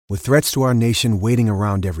With threats to our nation waiting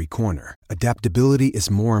around every corner, adaptability is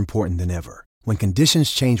more important than ever. When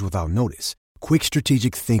conditions change without notice, quick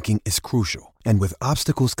strategic thinking is crucial. And with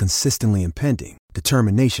obstacles consistently impending,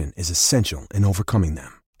 determination is essential in overcoming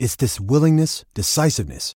them. It's this willingness,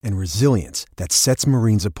 decisiveness, and resilience that sets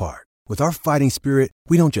Marines apart. With our fighting spirit,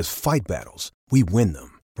 we don't just fight battles, we win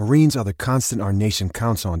them. Marines are the constant our nation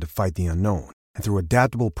counts on to fight the unknown. And through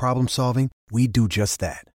adaptable problem solving, we do just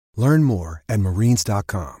that. Learn more at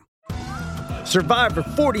marines.com. Survivor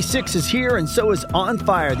 46 is here, and so is On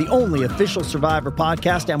Fire, the only official Survivor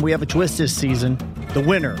podcast, and we have a twist this season. The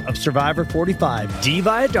winner of Survivor 45, Dee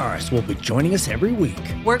Valladares, will be joining us every week.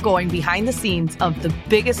 We're going behind the scenes of the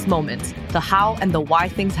biggest moments, the how and the why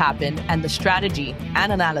things happen, and the strategy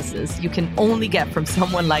and analysis you can only get from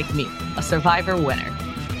someone like me, a Survivor winner.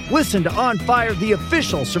 Listen to On Fire, the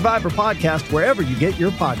official Survivor podcast, wherever you get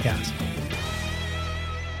your podcast.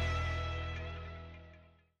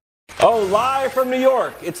 Oh, live from New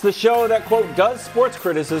York, it's the show that, quote, does sports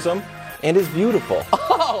criticism and is beautiful.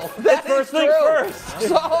 Oh, that's first things first.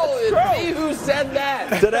 So, it's me who said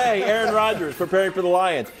that. Today, Aaron Rodgers preparing for the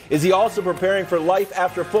Lions. Is he also preparing for life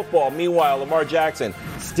after football? Meanwhile, Lamar Jackson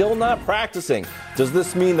still not practicing. Does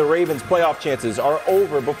this mean the Ravens' playoff chances are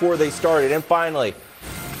over before they started? And finally,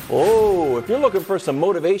 if you're looking for some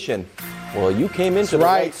motivation, well, you came into the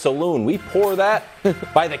right saloon. We pour that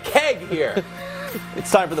by the keg here.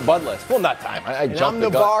 It's time for the Bud List. Well, not time. I jumped I'm the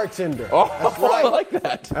bartender. Oh, that's right. I like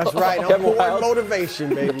that. That's right. I'm pouring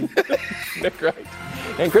motivation, baby. Nick Wright.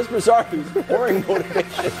 And Chris Broussard, who's pouring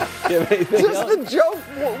motivation. Just the joke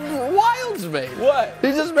Wilds made. What?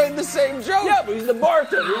 He just made the same joke. Yeah, but he's the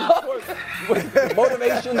bartender.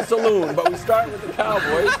 Motivation Saloon. But we start with the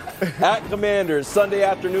Cowboys at Commanders Sunday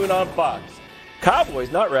afternoon on Fox.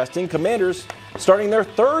 Cowboys not resting. Commanders starting their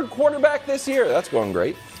third quarterback this year. That's going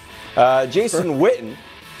great. Jason Witten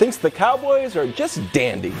thinks the Cowboys are just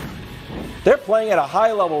dandy. They're playing at a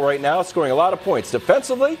high level right now, scoring a lot of points.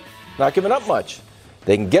 Defensively, not giving up much.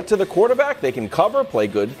 They can get to the quarterback, they can cover, play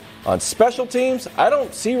good on special teams. I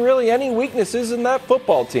don't see really any weaknesses in that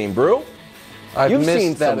football team, Brew. You've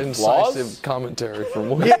seen missed that some incisive flaws. commentary from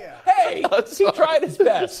Witten. Yeah. Hey, he tried his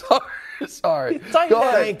best. Sorry.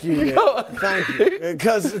 Thank you. Thank you.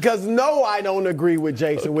 Because no, I don't agree with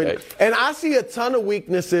Jason Witten. And I see a ton of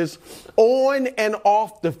weaknesses on and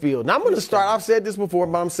off the field. Now, I'm going to start. I've said this before,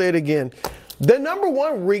 but I'm going to say it again. The number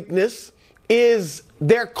one weakness is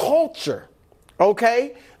their culture.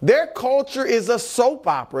 Okay? Their culture is a soap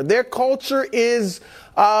opera. Their culture is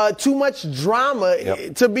too much drama.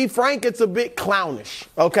 Yep. To be frank, it's a bit clownish.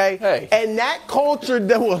 Okay? Hey. And that culture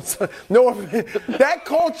that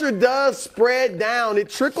culture does spread down. It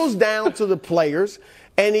trickles down to the players,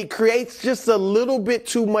 and it creates just a little bit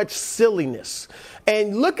too much silliness.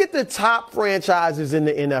 And look at the top franchises in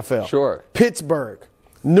the NFL. Sure. Pittsburgh,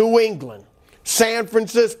 New England, San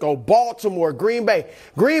Francisco, Baltimore, Green Bay.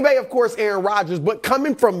 Green Bay, of course, Aaron Rodgers, but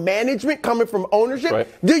coming from management, coming from ownership, right.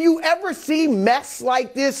 Do you ever see mess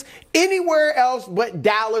like this anywhere else but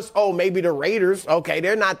Dallas? Oh, maybe the Raiders. Okay,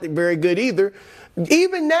 they're not very good either.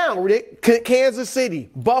 Even now, Kansas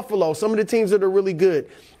City, Buffalo, some of the teams that are really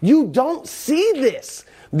good. You don't see this.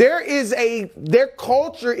 Their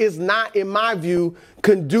culture is not, in my view,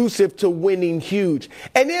 conducive to winning huge.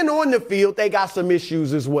 And then on the field, they got some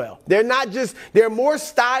issues as well. They're more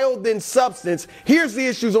style than substance. Here's the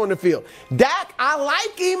issues on the field. Dak, I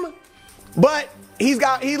like him, but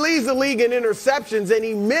he leads the league in interceptions, and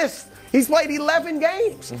he's played 11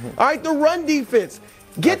 games. Mm-hmm. All right, the run defense.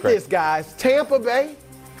 Get this, guys. Tampa Bay,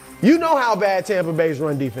 you know how bad Tampa Bay's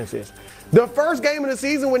run defense is. The first game of the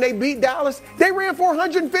season when they beat Dallas, they ran for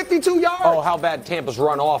 152 yards. Oh, how bad Tampa's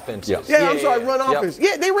run offense is. Run offense.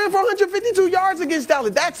 Yeah, they ran for 152 yards against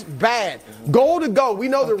Dallas. That's bad. Goal to go. We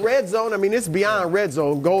know the red zone. I mean, it's beyond red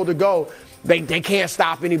zone. Goal to go. They can't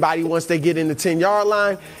stop anybody once they get in the 10-yard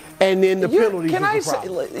line. And then the penalties is the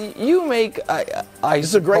problem. You make, I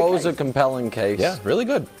suppose, a compelling case. Yeah, really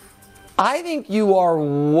good. I think you are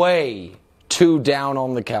way too down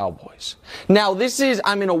on the Cowboys. Now,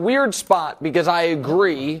 I'm in a weird spot because I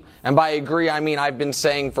agree, and by agree I mean I've been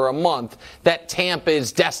saying for a month, that Tampa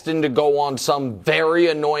is destined to go on some very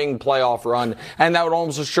annoying playoff run, and that would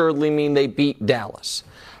almost assuredly mean they beat Dallas.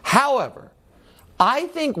 However, I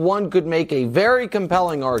think one could make a very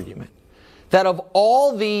compelling argument that of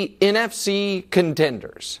all the NFC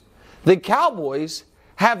contenders, the Cowboys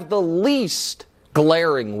have the least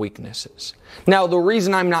glaring weaknesses. Now, the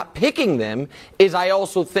reason I'm not picking them is I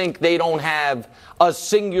also think they don't have a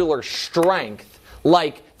singular strength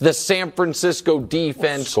like the San Francisco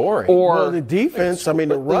defense scoring. or Well, the defense, I mean,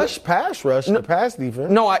 the pass defense.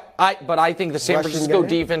 No, but I think the San Rushing Francisco game?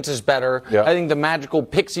 defense is better. Yeah. I think the magical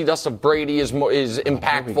pixie dust of Brady is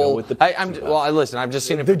impactful. with the Listen, I've just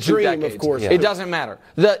seen it The for 2 dream, of decades. course. It doesn't matter.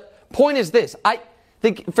 The point is this: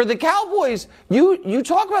 for the Cowboys, you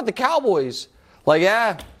talk about the Cowboys like,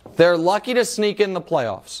 they're lucky to sneak in the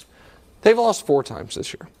playoffs. They've lost 4 times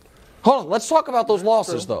this year. Hold on, let's talk about those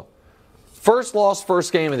losses though. First loss,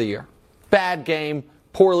 first game of the year. Bad game,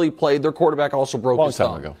 poorly played. Their quarterback also broke his time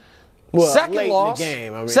thumb. ago. Well, Second late in the loss.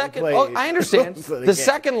 game. I mean, Second. they Oh, played I understand. most of the The game.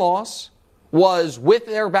 second loss was with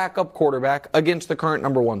their backup quarterback against the current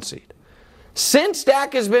number 1 seed. Since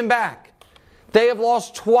Dak has been back, they have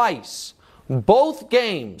lost twice, both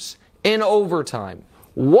games in overtime.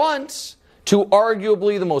 Once to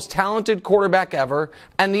arguably the most talented quarterback ever,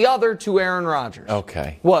 and the other to Aaron Rodgers.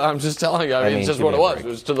 Okay. Well, I'm just telling you. I mean, it's just give what me it a was. break. It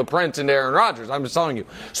was to the Prince and to Aaron Rodgers. I'm just telling you.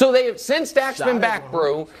 So since Dak's been back,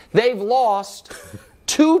 bro, they've lost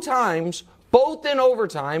 2 times, both in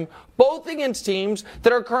overtime, both against teams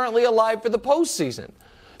that are currently alive for the postseason.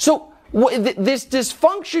 So this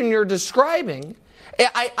dysfunction you're describing,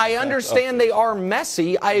 I understand they are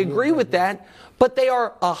messy. I agree with that. But they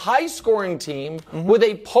are a high-scoring team with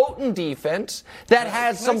a potent defense that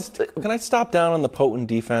has some. Can I stop down on the potent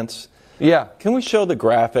defense? Yeah. Can we show the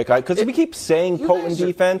graphic? Because we keep saying potent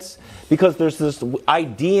defense because there's this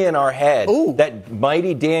idea in our head that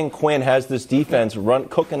mighty Dan Quinn has this defense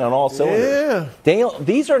cooking on all cylinders. Yeah. Daniel,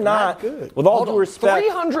 these are not good. with all due respect.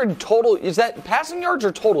 300 total. Is that passing yards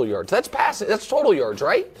or total yards? That's passing. That's total yards,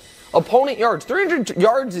 right? Opponent yards. 300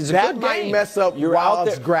 yards is a That good might game. mess up You're out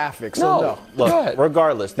Wild's there- graphics. No. So no. Go Look, ahead.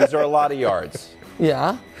 regardless, these are a lot of yards.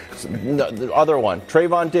 Yeah. No, the other one,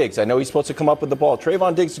 Trayvon Diggs. I know he's supposed to come up with the ball.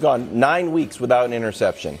 Trayvon Diggs has gone 9 weeks without an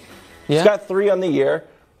interception. Yeah. He's got 3 on the year.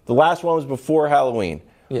 The last one was before Halloween.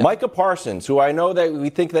 Yeah. Micah Parsons, who I know that we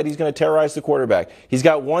think that he's going to terrorize the quarterback. He's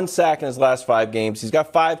got 1 sack in his last 5 games. He's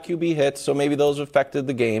got 5 QB hits, so maybe those affected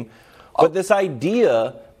the game. But this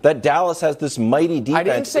idea that Dallas has this mighty defense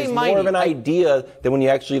didn't say is mighty. more of an idea than when you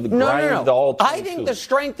actually grind the all. I think the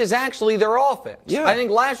strength is actually their offense. Yeah. I think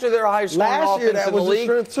last year they were a high scoring Last year, offense that in the was the league.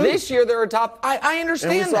 strength, too. This year they're a top. I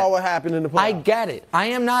understand And we saw that. what happened in the playoffs. I get it. I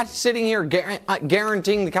am not sitting here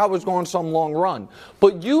guaranteeing the Cowboys go on some long run.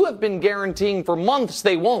 But you have been guaranteeing for months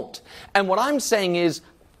they won't. And what I'm saying is,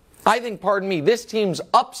 I think, this team's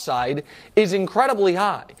upside is incredibly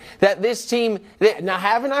high. That this team... Now,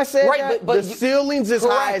 haven't I said Right, that? but the ceiling's as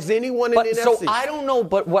high as anyone in the So NFC. I don't know,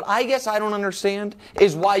 but what I guess I don't understand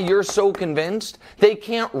is why you're so convinced they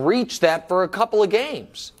can't reach that for a couple of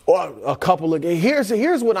games. Or a couple of games.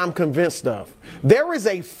 Here's what I'm convinced of. There is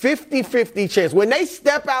a 50-50 chance. When they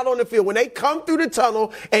step out on the field, when they come through the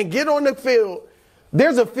tunnel and get on the field,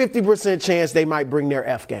 there's a 50% chance they might bring their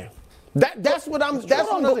F game. That's what I'm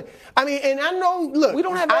saying. I mean, and I know, look. We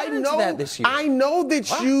don't have evidence of that this year. I know that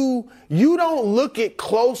you don't look at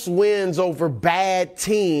close wins over bad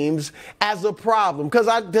teams as a problem because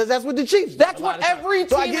that's what the Chiefs do. That's a lot what of times. every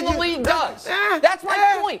So I team get in the you- league does. Eh, That's my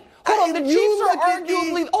eh. point. Hold on, the And you Chiefs look are at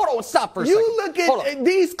arguably. Hold on, stop for a second. You look Hold on. at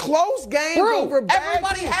these close games Bro, over bad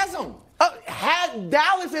everybody teams. has them.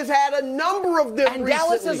 Dallas has had a number of them And recently.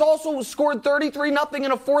 Dallas has also scored 33-0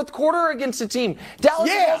 in a fourth quarter against a team. Dallas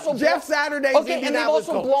Yeah, has also Jeff Saturday's okay, and they've Indianapolis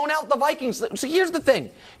also Colts. blown out the Vikings. So here's the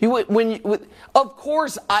thing: of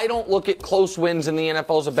course, I don't look at close wins in the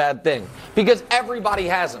NFL as a bad thing because everybody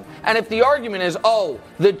has them. And if the argument is, oh,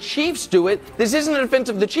 the Chiefs do it, this isn't a defense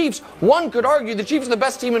of the Chiefs. One could argue the Chiefs are the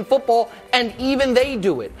best team in football, and even they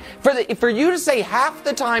do it. For you to say half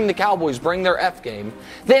the time the Cowboys bring their F game,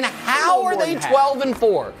 then how are they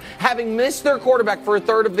 12-4, having missed their quarterback for a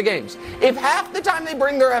third of the games? If half the time they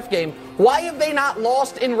bring their F game, why have they not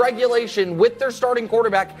lost in regulation with their starting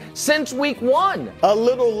quarterback since week 1? A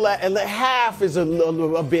little half is a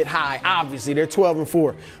bit high. Obviously, they're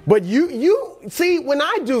 12-4. But you see, when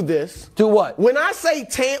I do this, Do what? When I say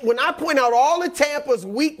when I point out all of Tampa's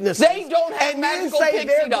weaknesses, They don't have and then magical say pixie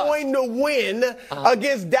they're dust. going to win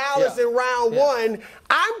against Dallas Yeah. in round 1,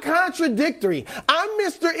 I'm contradictory. I'm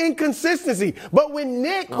Mr. Inconsistency. But when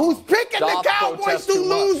Nick, who's picking the Doth Cowboys protest to too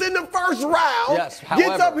lose much. in the first round, Yes, gets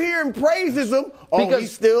however- up here and praises them,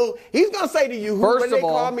 Because- he's going to say to you, First when they of all-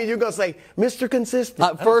 call me, you're going to say, Mr.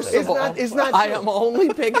 Consistent. First It's of all, not- it's not I true. am only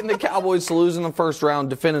picking the Cowboys to lose in the first round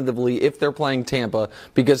definitively if they're playing Tampa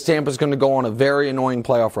because Tampa's going to go on a very annoying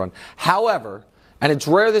playoff run. However, and it's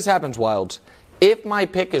rare this happens, Wilds, if my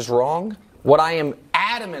pick is wrong, what I am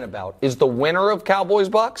adamant about is the winner of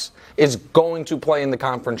Cowboys-Bucks is going to play in the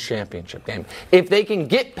conference championship game. If they can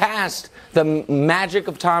get past the magic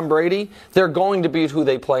of Tom Brady, they're going to beat who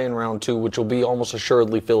they play in round 2, which will be almost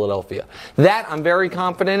assuredly Philadelphia. That I'm very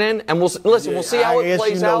confident in, and we'll see how it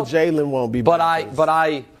plays out. Jalen won't be But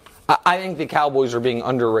back. I think the Cowboys are being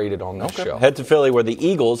underrated on this show. Head to Philly, where the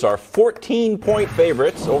Eagles are 14-point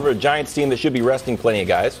favorites over a Giants team that should be resting plenty of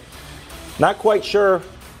guys. Not quite sure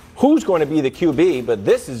who's going to be the QB, but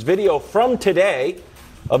this is video from today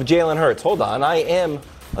of Jalen Hurts. Hold on, I am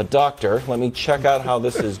a doctor. Let me check out how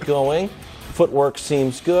this is going. Footwork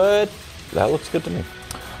seems good. That looks good to me.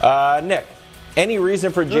 Nick, any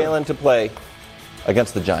reason for Jalen to play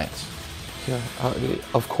against the Giants? Yeah,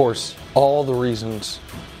 of course, all the reasons.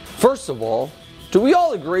 First of all, do we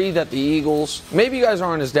all agree that the Eagles, maybe you guys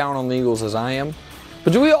aren't as down on the Eagles as I am,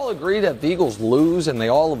 but do we all agree that the Eagles lose and they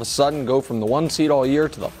all of a sudden go from the 1 seed all year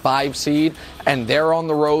to the 5 seed and they're on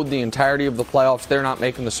the road the entirety of the playoffs, they're not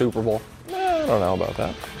making the Super Bowl? I don't know about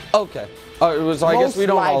that. Okay. I guess we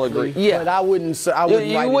don't all agree. Yeah. But I wouldn't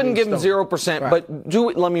you wouldn't give them 0%, right. but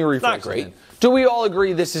let me rephrase not great. it. Do we all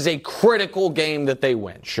agree this is a critical game that they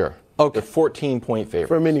win? Sure. Okay. They're 14-point favorites.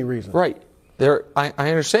 For many reasons. Right. I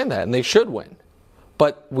understand that, and they should win.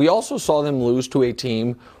 But we also saw them lose to a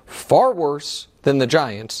team far worse than the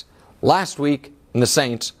Giants last week in the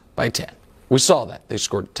Saints by 10. We saw that. They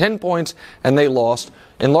scored 10 points, and they lost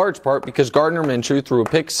in large part because Gardner Minshew threw a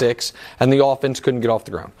pick 6, and the offense couldn't get off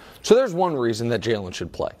the ground. So there's one reason that Jalen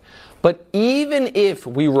should play. But even if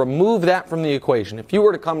we remove that from the equation, if you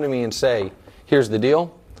were to come to me and say, here's the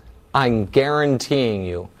deal, I'm guaranteeing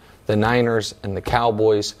you the Niners and the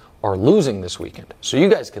Cowboys are losing this weekend. So you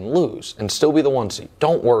guys can lose and still be the 1 seed.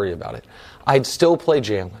 Don't worry about it. I'd still play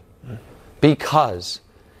Jalen because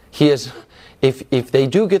he is, if they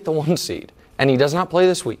do get the 1 seed and he does not play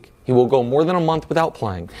this week, he will go more than a month without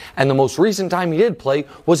playing. And the most recent time he did play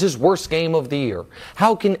was his worst game of the year.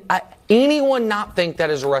 How can anyone not think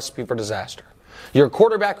that is a recipe for disaster? Your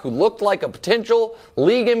quarterback who looked like a potential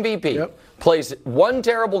league MVP plays one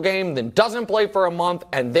terrible game, then doesn't play for a month,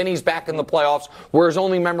 and then he's back in the playoffs where his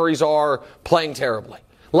only memories are playing terribly.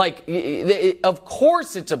 Of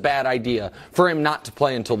course it's a bad idea for him not to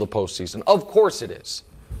play until the postseason. Of course it is.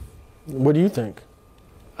 What do you think?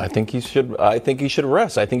 I think he should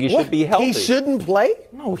rest. I think he should be healthy. He shouldn't play?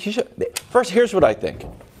 No, he should. First, here's what I think.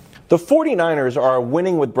 The 49ers are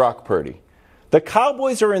winning with Brock Purdy. The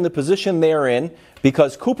Cowboys are in the position they're in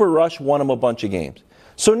because Cooper Rush won them a bunch of games.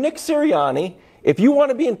 So Nick Sirianni, if you want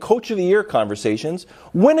to be in Coach of the Year conversations,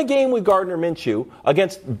 win a game with Gardner Minshew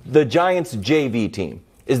against the Giants JV team.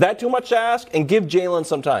 Is that too much to ask? And give Jalen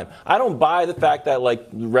some time. I don't buy the fact that,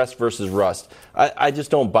 rest versus rust. I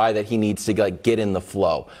just don't buy that he needs to, get in the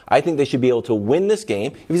flow. I think they should be able to win this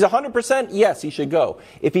game. If he's 100%, yes, he should go.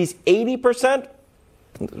 If he's 80%,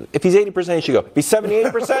 he should go. If he's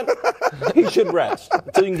 78%, he should rest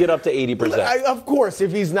until you can get up to 80%. Of course,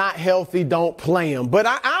 if he's not healthy, don't play him. But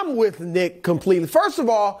I'm with Nick completely. First of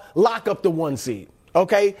all, lock up the 1 seed.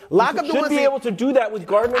 Okay? Lock up the 1 seed. You should be able to do that with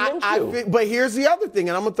Gardner Minshew. But here's the other thing,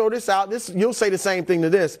 and I'm going to throw this out. You'll say the same thing to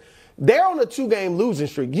this. They're on a 2-game losing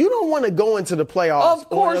streak. You don't want to go into the playoffs. Of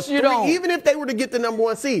course you don't. Even if they were to get the number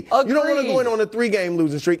 1 seed. Agreed. You don't want to go in on a 3-game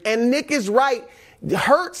losing streak. And Nick is right.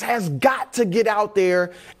 Hurts has got to get out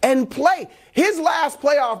there and play. His last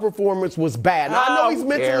playoff performance was bad. Now, I know he's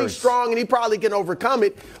mentally strong and he probably can overcome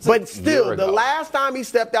it, but still, the last time he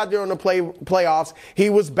stepped out there on the playoffs,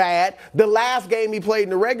 he was bad. The last game he played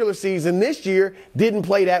in the regular season this year didn't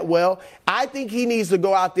play that well. I think he needs to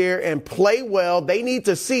go out there and play well. They need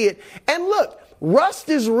to see it. And look, rust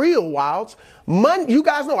is real, Wilds. You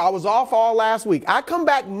guys know I was off all last week. I come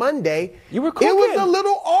back Monday. You were cooking. It was a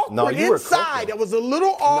little awkward No, you were inside. cooking. It was a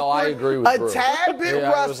little awkward. No, I agree with a tad bit rusty.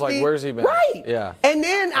 I was like, where's he been? Right. Yeah. And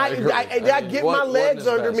then I get my legs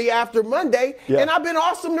under me after Monday, and I've been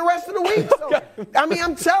awesome the rest of the week. So,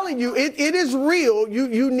 I'm telling you, it is real.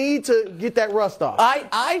 You need to get that rust off.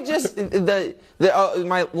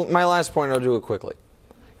 My last point, I'll do it quickly.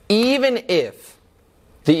 Even if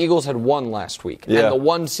the Eagles had won last week and the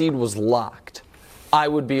 1 seed was locked, I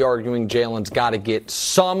would be arguing Jalen's got to get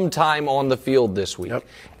some time on the field this week. Yep.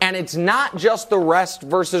 And it's not just the rest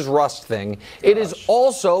versus rust thing. It is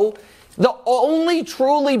also the only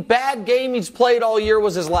truly bad game he's played all year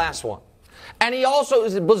was his last one. And he also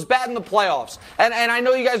was bad in the playoffs. And I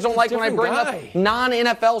know you guys don't like when I bring up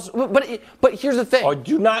non-NFLs, but here's the thing. Oh,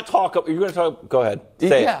 do not talk up. You're going to talk. Go ahead.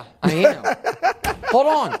 Say it. I am. Hold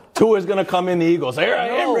on. Tua's going to come in the Eagles. Here I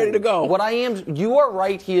am, ready to go. What I am, you are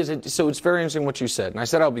right. So it's very interesting what you said. And I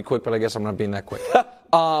said I'll be quick, but I guess I'm not being that quick.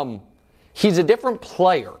 He's a different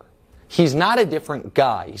player He's not a different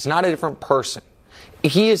guy. He's not a different person.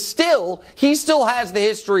 He still has the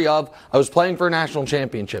history of, I was playing for a national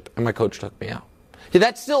championship and my coach took me out.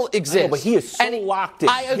 That still exists. But he is so locked in.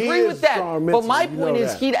 I agree with that. But my point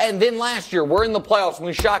is, and then last year, we're in the playoffs and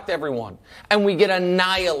we shocked everyone and we get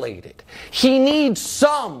annihilated. He needs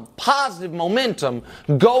some positive momentum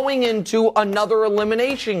going into another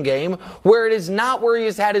elimination game where it is not where he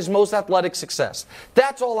has had his most athletic success.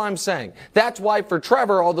 That's all I'm saying. That's why for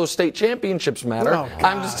Trevor, all those state championships matter. Oh,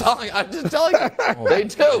 I'm just telling you. They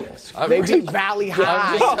do. They beat Valley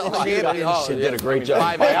High. You did a great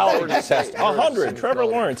job. By Albert test. 100. Trevor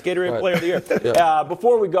Lawrence, Gatorade Player of the Year.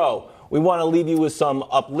 Before we go, we want to leave you with some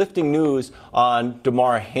uplifting news on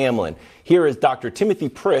Damar Hamlin. Here is Dr. Timothy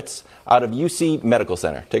Pritz out of UC Medical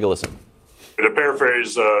Center. Take a listen. To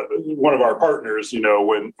paraphrase one of our partners,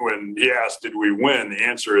 when he asked, did we win? The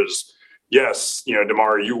answer is yes.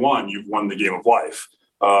 Damar, you won. You've won the game of life.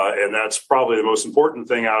 And that's probably the most important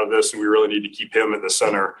thing out of this. And we really need to keep him at the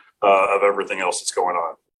center of everything else that's going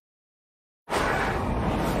on.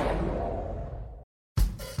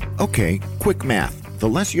 Okay, quick math. The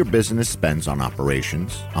less your business spends on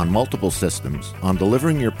operations, on multiple systems, on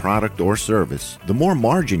delivering your product or service, the more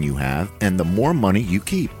margin you have and the more money you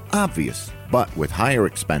keep. Obvious. But with higher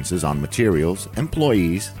expenses on materials,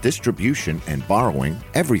 employees, distribution, and borrowing,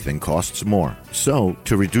 everything costs more. So,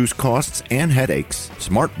 to reduce costs and headaches,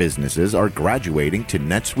 smart businesses are graduating to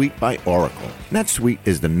NetSuite by Oracle. NetSuite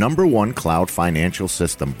is the #1 cloud financial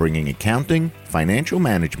system bringing accounting, financial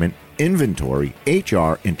management, inventory,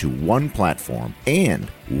 HR into one platform and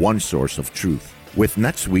one source of truth. With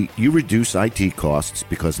NetSuite, you reduce IT costs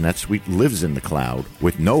because NetSuite lives in the cloud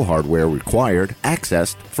with no hardware required,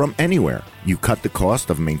 accessed from anywhere. You cut the cost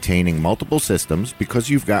of maintaining multiple systems because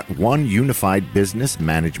you've got one unified business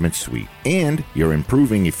management suite. And you're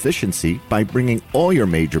improving efficiency by bringing all your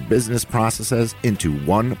major business processes into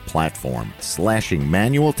one platform, slashing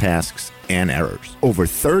manual tasks and errors. Over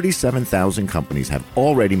 37,000 companies have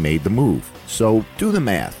already made the move. So do the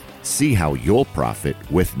math. See how you'll profit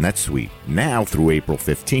with NetSuite. Now through April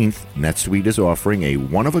 15th, NetSuite is offering a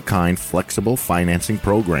one-of-a-kind flexible financing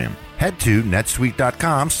program. Head to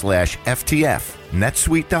netsuite.com/FTF.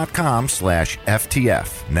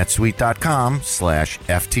 netsuite.com/FTF.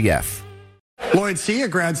 netsuite.com/FTF. Lloyd C., a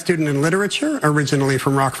grad student in literature, originally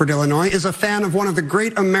from Rockford, Illinois, is a fan of one of the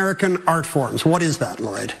great American art forms. What is that,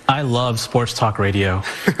 Lloyd? I love sports talk radio.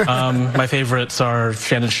 My favorites are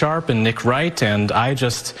Shannon Sharpe and Nick Wright, and I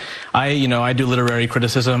do literary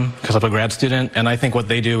criticism because I'm a grad student, and I think what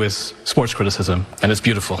they do is sports criticism, and it's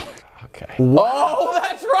beautiful. Okay. Oh,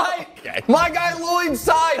 that's right. Okay. My guy Lloyd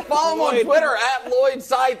Sy. Follow him on Twitter at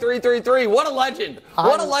LloydSy333. What a legend.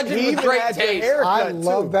 What a legend with great taste. I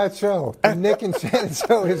love that show. The Nick and Shannon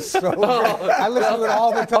show is so good. I listen to it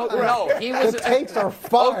all the time. No, the takes are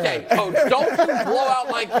fire. Okay, Coach, don't you blow out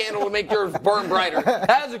my candle to make yours burn brighter.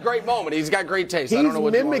 That is a great moment. He's got great taste. I don't know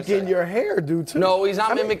what he's mimicking your hairdo, too. No, he's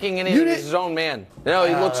not mimicking anything. He's his own man. No,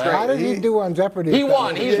 he looks great. How did he do on Jeopardy? He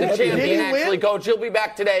won. He's the champion, actually, Coach. He'll be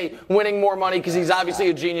back today winning more money because he's obviously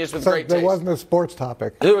a genius with great taste. There was no sports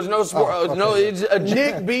topic. There was no sport. Okay. No,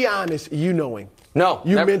 Nick, be honest. You know him. No.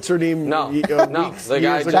 You mentored him. No. The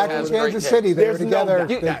guy back in Kansas City, they were together.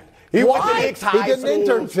 He went to Nick's high He did an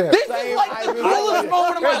internship. This is like the coolest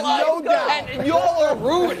moment of my life. No doubt. And y'all are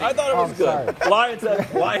ruining. I thought it was good.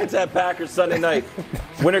 Lions at Packers Sunday night.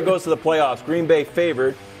 Winner goes to the playoffs. Green Bay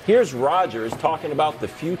favored. Here's Rodgers talking about the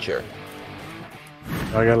future.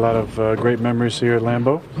 I got a lot of great memories here at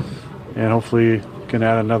Lambeau, and hopefully can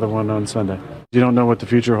add another one on Sunday. You don't know what the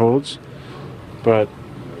future holds, but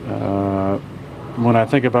when I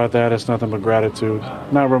think about that, it's nothing but gratitude.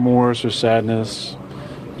 Not remorse or sadness,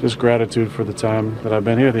 just gratitude for the time that I've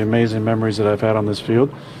been here, the amazing memories that I've had on this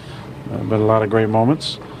field. Been a lot of great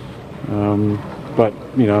moments, but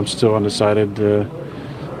I'm still undecided.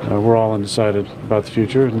 We're all undecided about the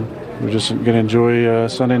future, and we're just going to enjoy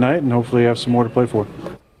Sunday night and hopefully have some more to play for.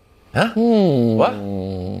 Huh? What?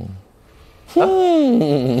 What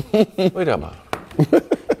are you talking about?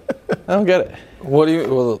 I don't get it. What do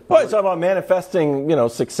you? Well, it's talking about manifesting,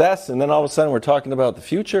 success, and then all of a sudden we're talking about the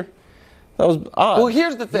future. That was odd. Well,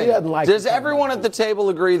 here's the thing. Does everyone at the table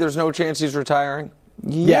agree there's no chance he's retiring?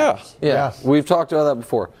 Yeah. Yes. We've talked about that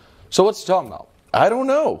before. So what's he talking about? I don't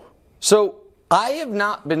know. So I have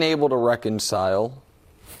not been able to reconcile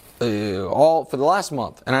all for the last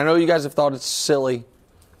month, and I know you guys have thought it's silly,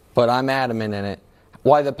 but I'm adamant in it,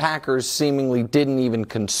 why the Packers seemingly didn't even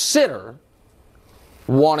consider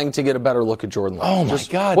wanting to get a better look at Jordan Love. Oh, my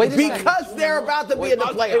God. Wait a second. Because they're about to be in the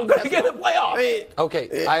playoffs. They're going to get in the playoffs.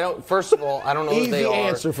 Okay, first of all, I don't know if they Easy are.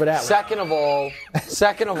 answer for that one.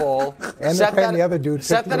 Second of all, and they're paying the other dude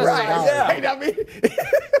set that $50 aside. Yeah.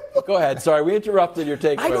 Go ahead. Sorry, we interrupted your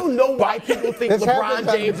take. I don't know why people think This happens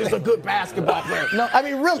LeBron on- James is a good basketball player. No, I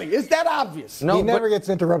mean, really, it's that obvious. No, He never gets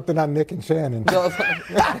interrupted on Nick and Shannon. Wow.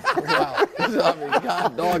 I mean,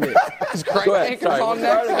 God dog it. Is Craig Go ahead. Baker's Sorry, on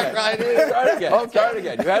start next? again. Right in? Start again. Okay. Start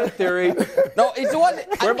again. You had a theory. No, it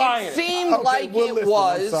wasn't. We're buying It it. seemed Okay, like we'll listen. I'm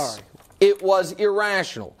was. sorry. It was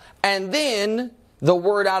irrational. And then the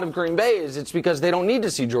word out of Green Bay is it's because they don't need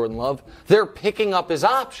to see Jordan Love. They're picking up his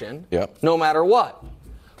option no matter what.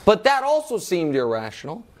 But that also seemed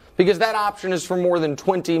irrational because that option is for more than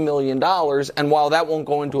 $20 million. And while that won't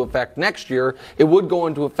go into effect next year, it would go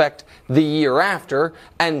into effect the year after.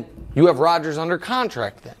 And you have Rodgers under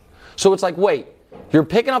contract then. So it's like, wait, you're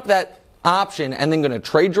picking up that option and then going to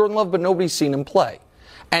trade Jordan Love, but nobody's seen him play.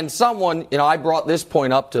 And someone, I brought this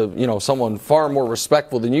point up to, someone far more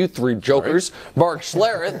respectful than you three jokers, Mark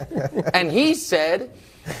Schlereth, and he said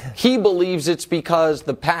he believes it's because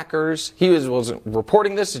the Packers, he wasn't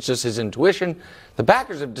reporting this, it's just his intuition, the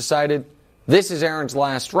Packers have decided this is Aaron's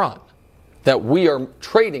last run, that we are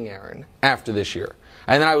trading Aaron after this year.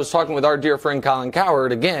 And then I was talking with our dear friend Colin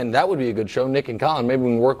Cowherd. Again, that would be a good show, Nick and Colin. Maybe we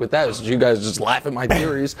can work with that since you guys just laugh at my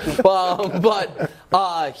theories.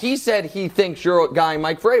 But he said he thinks your guy,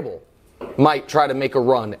 Mike Vrabel, might try to make a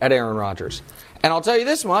run at Aaron Rodgers. And I'll tell you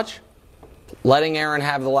this much. Letting Aaron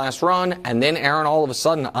have the last run, and then Aaron all of a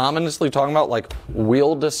sudden ominously talking about,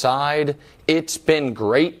 we'll decide. It's been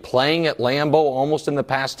great playing at Lambeau almost in the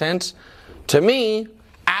past tense. To me,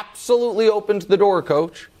 absolutely opened the door,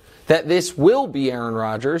 Coach, that this will be Aaron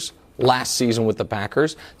Rodgers last season with the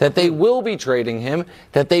Packers, that they will be trading him,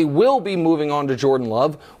 that they will be moving on to Jordan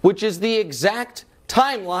Love, which is the exact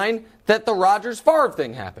timeline that the Rodgers-Favre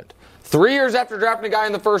thing happened. 3 years after drafting a guy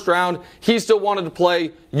in the first round, he still wanted to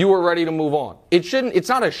play. You were ready to move on. It's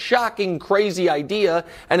not a shocking, crazy idea,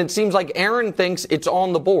 and it seems like Aaron thinks it's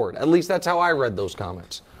on the board. At least that's how I read those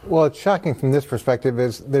comments. Well, it's shocking from this perspective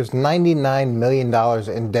is there's $99 million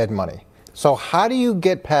in dead money. So how do you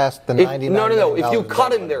get past the $99 million? No. If you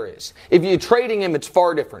cut him, there is. If you're trading him, it's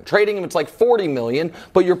far different. Trading him, it's like $40 million,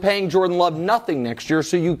 but you're paying Jordan Love nothing next year,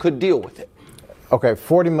 so you could deal with it. Okay,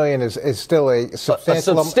 $40 million is still a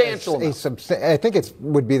substantial amount. I think it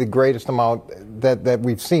would be the greatest amount that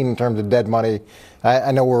we've seen in terms of dead money.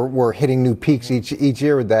 I know we're hitting new peaks each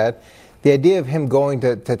year with that. The idea of him going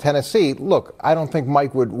to Tennessee, look, I don't think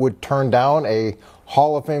Mike would turn down a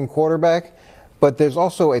Hall of Fame quarterback, but there's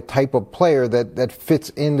also a type of player that fits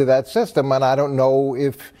into that system, and I don't know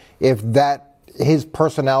if that his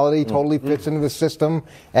personality totally fits into the system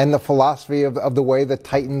and the philosophy of the way the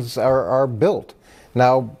Titans are built.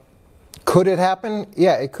 Now, could it happen?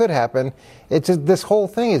 Yeah, it could happen. It's just, this whole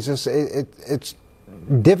thing is just it's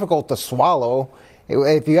difficult to swallow.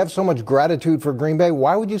 If you have so much gratitude for Green Bay,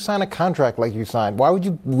 why would you sign a contract like you signed? Why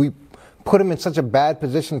would we put him in such a bad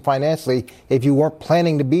position financially if you weren't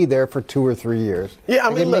planning to be there for 2 or 3 years? Yeah,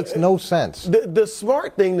 I mean, it makes no sense. The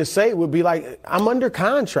smart thing to say would be I'm under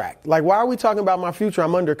contract. Why are we talking about my future?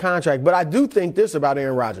 I'm under contract. But I do think this about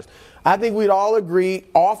Aaron Rodgers. I think we'd all agree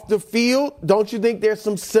off the field, don't you think there's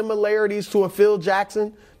some similarities to a Phil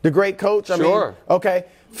Jackson, the great coach? Sure. Okay.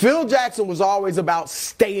 Phil Jackson was always about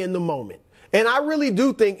stay in the moment. And I really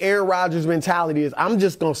do think Aaron Rodgers' mentality is I'm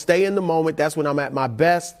just going to stay in the moment. That's when I'm at my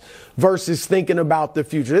best versus thinking about the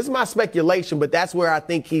future. This is my speculation, but that's where I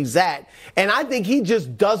think he's at. And I think he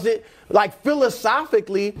just doesn't,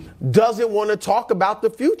 philosophically, doesn't want to talk about the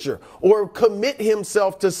future or commit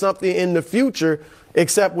himself to something in the future.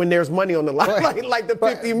 Except when there's money on the line, like the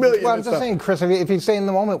 $50 million. Well, I'm just saying, Chris, if you stay in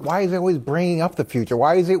the moment, why is he always bringing up the future?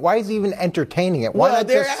 Why is he even entertaining it? Why not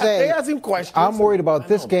just say, they ask him questions. I'm worried about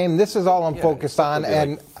this game. This is all I'm focused on,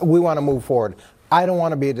 and we want to move forward. I don't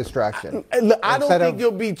want to be a distraction. I don't think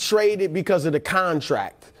you'll be traded because of the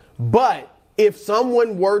contract. But if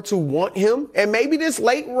someone were to want him, and maybe this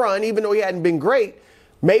late run, even though he hadn't been great,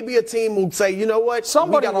 maybe a team will say, you know what?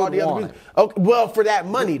 Somebody would want him. Okay, well, for that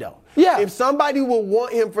money, though. Yeah. If somebody will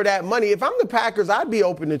want him for that money, if I'm the Packers, I'd be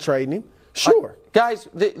open to trading him. Sure. Guys,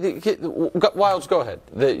 Wilds, go ahead.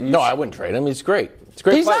 No, I wouldn't trade him. He's great. It's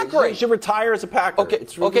great. He's not great. He should retire as a Packer. Okay,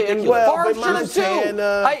 it's and Favre Favre should have too.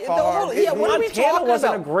 What are we talking Montana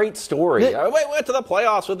wasn't about? a great story. We went to the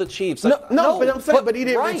playoffs with the Chiefs. But I'm saying, but he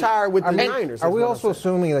didn't retire with the Niners. Are we also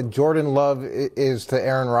assuming that Jordan Love is to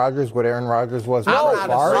Aaron Rodgers what Aaron Rodgers was to No,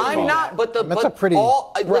 Favre? I'm not. That's a pretty.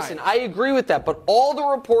 Listen, I agree with that. But all the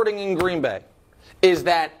reporting in Green Bay is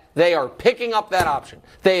that they are picking up that option.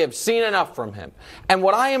 They have seen enough from him. And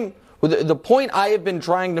the point I have been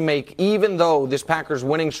trying to make, even though this Packers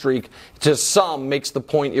winning streak to some makes the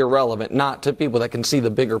point irrelevant, not to people that can see the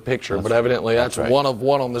bigger picture, but evidently that's right. One of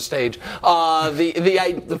one on the stage.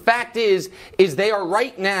 The fact is they are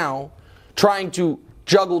right now trying to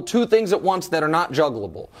juggle two things at once that are not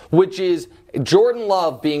juggleable, which is Jordan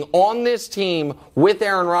Love being on this team with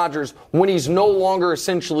Aaron Rodgers when he's no longer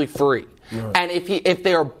essentially free. Right. And if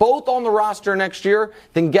they are both on the roster next year,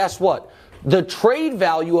 then guess what? The trade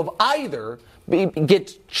value of either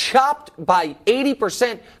gets chopped by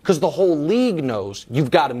 80% because the whole league knows you've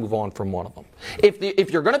got to move on from one of them.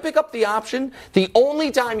 If you're going to pick up the option, the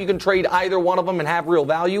only time you can trade either one of them and have real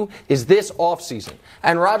value is this offseason.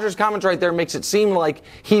 And Rodgers' comments right there makes it seem like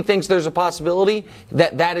he thinks there's a possibility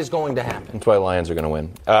that is going to happen. That's why Lions are going to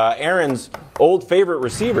win. Aaron's old favorite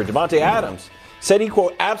receiver, Davante Adams, said he,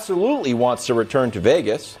 quote, absolutely wants to return to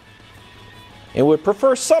Vegas and would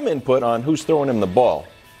prefer some input on who's throwing him the ball.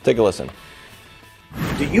 Take a listen.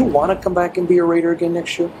 Do you want to come back and be a Raider again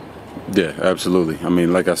next year? Yeah, absolutely. I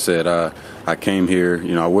mean, like I said, I came here,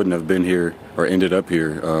 I wouldn't have been here or ended up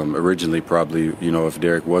here originally probably, if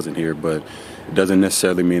Derek wasn't here, but it doesn't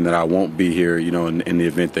necessarily mean that I won't be here, in the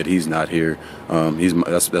event that he's not here.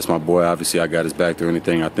 That's my boy. Obviously, I got his back through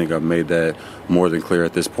anything. I think I've made that more than clear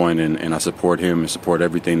at this point, and I support him and support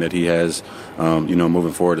everything that he has,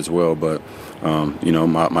 moving forward as well. But,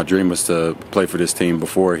 my dream was to play for this team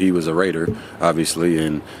before he was a Raider, obviously,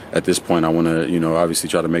 and at this point I want to, obviously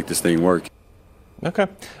try to make this thing work. Okay.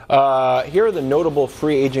 Here are the notable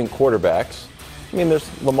free agent quarterbacks. I mean,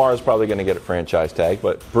 Lamar is probably going to get a franchise tag,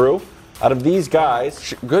 but Brew, out of these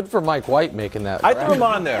guys, good for Mike White making that. I threw him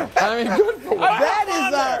on there. I mean, good for White.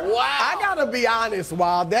 Wow. I gotta be honest,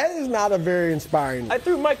 Wild. That is not a very inspiring. I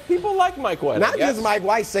threw people like Mike White. Not just Mike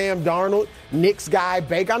White, Sam Darnold, Nick's guy,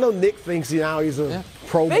 Baker. I know Nick thinks now he's a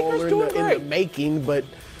Pro Bowler in the making, but.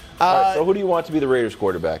 All right, so who do you want to be the Raiders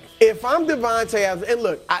quarterback? If I'm Davante Adams, and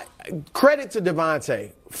look, credit to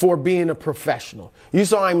Davante for being a professional. You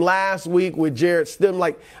saw him last week with Jarrett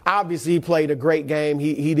Stidham. Obviously he played a great game.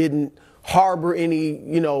 He didn't harbor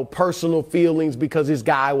any, personal feelings because his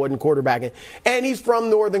guy wasn't quarterbacking. And he's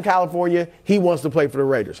from Northern California. He wants to play for the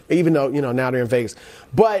Raiders, even though, now they're in Vegas.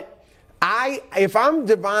 But if I'm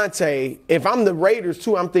Davante, if I'm the Raiders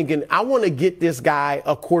too, I'm thinking I want to get this guy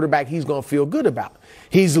a quarterback he's going to feel good about.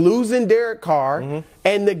 He's losing Derek Carr,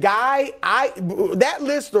 and the guy, that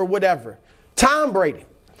list or whatever, Tom Brady.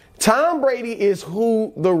 Tom Brady is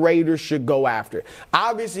who the Raiders should go after.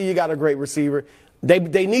 Obviously, you got a great receiver.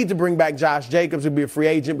 They need to bring back Josh Jacobs to be a free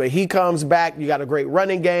agent, but he comes back. You got a great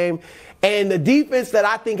running game. And the defense that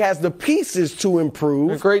I think has the pieces to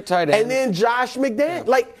improve. A great tight end. And then Josh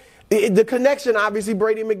McDaniels. The connection, obviously,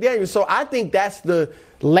 Brady and McDaniels. So I think that's the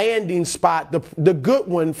landing spot, the good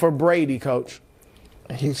one for Brady, Coach.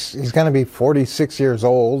 He's going to be 46 years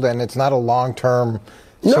old, and it's not a long-term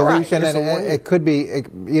solution. Right. And it could be,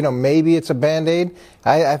 maybe it's a Band-Aid.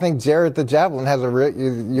 I think Jarrett the Javelin has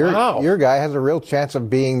your guy has a real chance of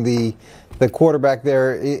being the quarterback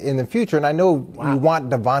there in the future. And I know you want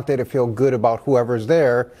Davante to feel good about whoever's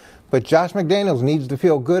there, but Josh McDaniels needs to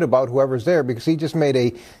feel good about whoever's there because he just made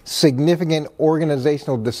a significant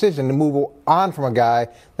organizational decision to move on from a guy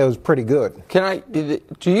that was pretty good.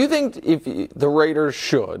 Do you think if the Raiders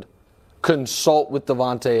should consult with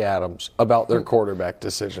Davante Adams about their quarterback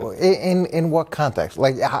decision? In what context?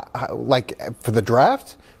 Like for the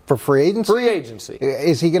draft? For free agency? Free agency.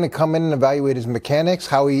 Is he going to come in and evaluate his mechanics,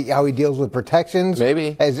 how he deals with protections?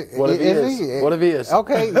 Maybe. What if he is? What if he is?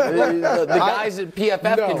 Okay. the guys at PFF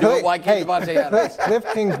can do it. Why can't Davante Adams? Cliff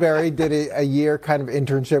Kingsbury did a year kind of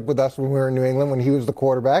internship with us when we were in New England when he was the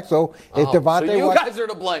quarterback. So if Davante, so you guys are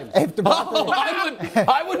to blame. If Davante,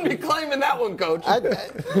 I wouldn't be claiming that one, Coach.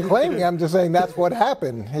 I'm just saying that's what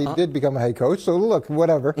happened. He did become a head coach. So look,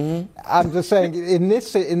 whatever. I'm just saying in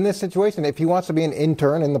this situation, if he wants to be an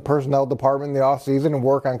intern in the personnel department in the offseason and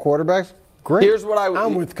work on quarterbacks, great. Here's what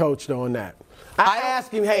I'm with Coach though on that. I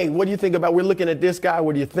ask him, hey, what do you think about? We're looking at this guy.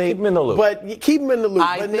 What do you think? Keep him in the loop. But keep him in the loop.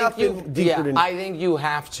 But nothing deeper than that. I think you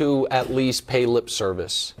have to at least pay lip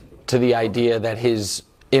service to the idea that his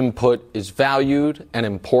input is valued and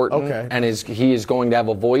important, and he is going to have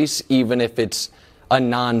a voice, even if it's a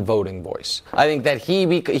non-voting voice. I think that he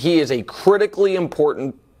is a critically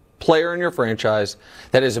important player in your franchise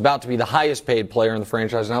that is about to be the highest paid player in the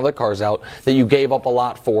franchise now that Carr's out, that you gave up a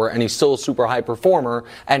lot for, and he's still a super high performer,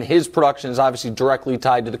 and his production is obviously directly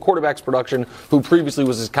tied to the quarterback's production, who previously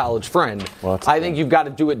was his college friend. Well, I think you've got to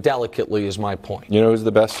do it delicately, is my point. You know who's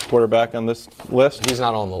the best quarterback on this list? He's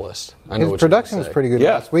not on the list. I know his production was pretty good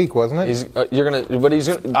last week, wasn't it?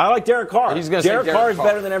 I like Derek Carr. Derek Carr is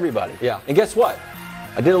better than everybody. Yeah. And guess what?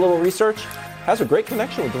 I did a little research. Has a great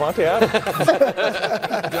connection with Davante Adams.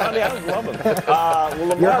 Davante Adams love him. Will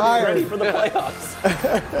Lamar be ready for the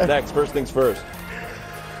playoffs? Next, first things first.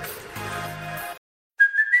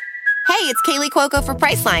 Hey, it's Kaylee Cuoco for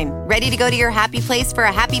Priceline. Ready to go to your happy place for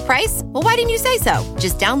a happy price? Well, why didn't you say so?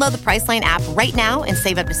 Just download the Priceline app right now and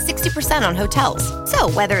save up to 60% on hotels.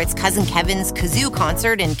 So whether it's Cousin Kevin's Kazoo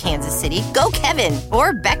Concert in Kansas City, go Kevin,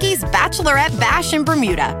 or Becky's Bachelorette Bash in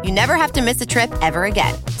Bermuda, you never have to miss a trip ever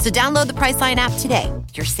again. So download the Priceline app today.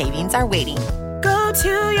 Your savings are waiting. Go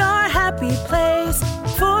to your happy place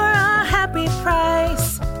for a happy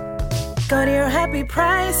price. Go to your happy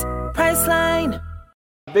price, Priceline.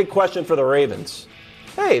 Big question for the Ravens.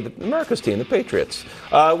 Hey, America's team, the Patriots.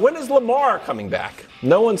 When is Lamar coming back?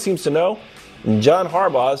 No one seems to know. And John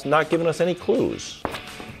Harbaugh's not giving us any clues.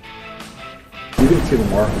 You didn't see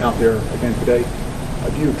Lamar out there again today.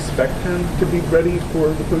 Do you expect him to be ready for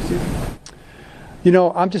the postseason? You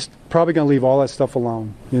know, I'm just probably going to leave all that stuff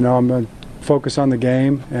alone. You know, I'm going to focus on the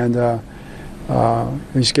game and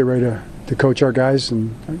just get ready to coach our guys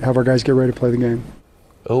and have our guys get ready to play the game.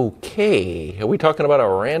 Okay. Are we talking about a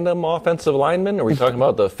random offensive lineman, or are we talking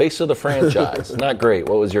about the face of the franchise? Not great.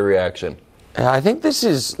 What was your reaction? I think this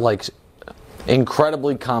is like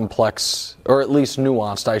incredibly complex, or at least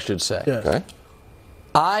nuanced, I should say. Yes. Okay.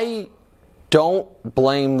 I don't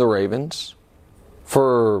blame the Ravens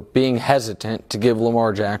for being hesitant to give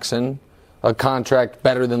Lamar Jackson a contract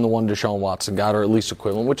better than the one Deshaun Watson got, or at least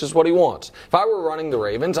equivalent, which is what he wants. If I were running the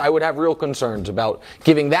Ravens, I would have real concerns about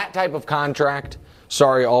giving that type of contract.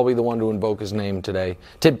 Sorry, I'll be the one to invoke his name today,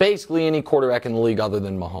 to basically any quarterback in the league other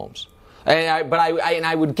than Mahomes. And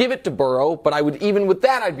I would give it to Burrow, but I would, even with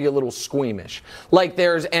that, I'd be a little squeamish. Like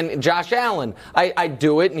and Josh Allen, I'd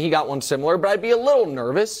do it, and he got one similar, but I'd be a little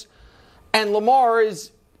nervous. And Lamar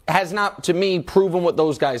has not, to me, proven what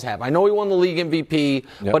those guys have. I know he won the league MVP,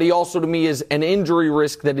 but he also, to me, is an injury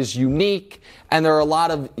risk that is unique, and there are a lot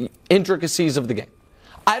of intricacies of the game.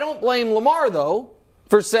 I don't blame Lamar, though,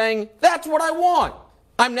 for saying, that's what I want.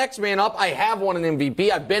 I'm next man up. I have won an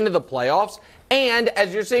MVP. I've been to the playoffs. And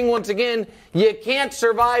as you're seeing once again, you can't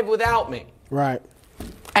survive without me. Right.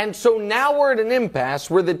 And so now we're at an impasse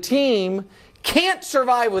where the team can't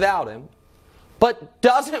survive without him, but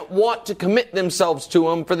doesn't want to commit themselves to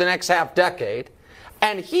him for the next half decade.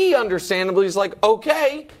 And he understandably is like,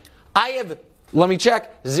 okay, I have, let me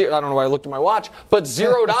check, I don't know why I looked at my watch, but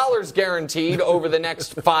 $0 guaranteed over the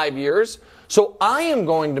next 5 years. So I am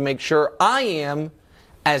going to make sure I am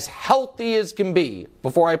as healthy as can be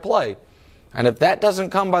before I play. And if that doesn't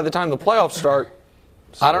come by the time the playoffs start,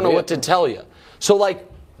 I don't know what to tell you. So,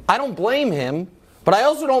 I don't blame him, but I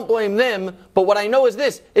also don't blame them. But what I know is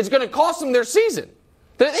this, it's going to cost them their season.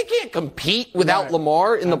 They can't compete without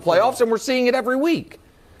Lamar in the playoffs, and we're seeing it every week.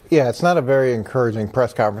 Yeah, it's not a very encouraging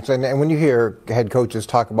press conference. And when you hear head coaches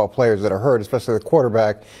talk about players that are hurt, especially the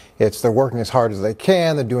quarterback, it's they're working as hard as they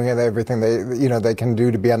can. They're doing everything they can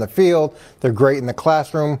do to be on the field. They're great in the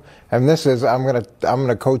classroom. And this is I'm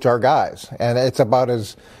gonna coach our guys, and it's about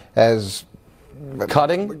as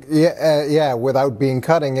cutting. Yeah, without being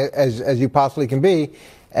cutting as you possibly can be.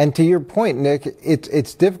 And to your point, Nick,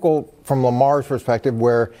 it's difficult from Lamar's perspective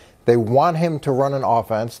where they want him to run an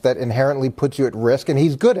offense that inherently puts you at risk, and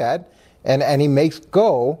he's good at, and he makes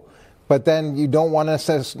go, but then you don't want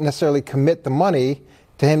to necessarily commit the money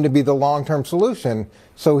to him to be the long-term solution.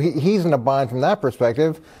 So he's in a bind from that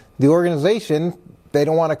perspective. The organization, they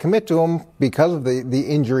don't want to commit to him because of the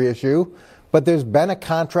injury issue, but there's been a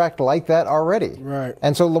contract like that already. Right.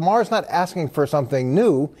 And so Lamar's not asking for something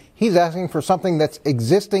new. He's asking for something that's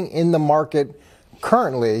existing in the market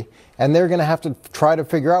currently, and they're going to have to try to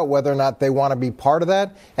figure out whether or not they want to be part of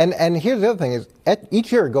that. And here's the other thing is,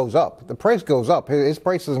 each year it goes up. The price goes up. His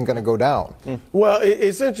price isn't going to go down. Well,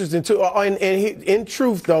 it's interesting, too. In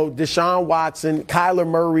truth, though, Deshaun Watson, Kyler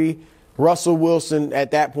Murray, Russell Wilson,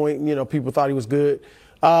 at that point, people thought he was good.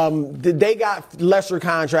 They got lesser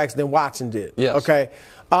contracts than Watson did. Yes. Okay.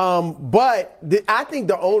 But I think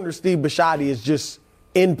the owner, Steve Bisciotti, is just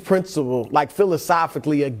in principle,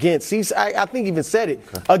 philosophically against. I think even said it,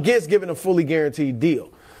 against giving a fully guaranteed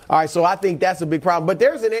deal. All right, so I think that's a big problem.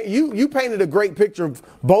 But you painted a great picture of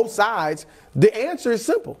both sides. The answer is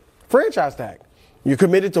simple: franchise tag. You're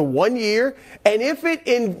committed to 1 year, and if it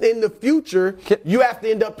in the future you have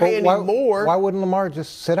to end up paying him more. Why wouldn't Lamar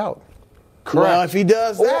just sit out? Correct. Well, if he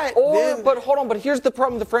does that, then, but hold on. But here's the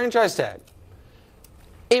problem with the franchise tag.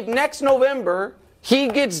 If next November he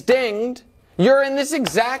gets dinged, you're in this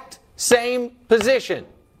exact same position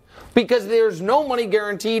because there's no money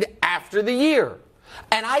guaranteed after the year.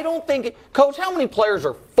 And I don't think, Coach, how many players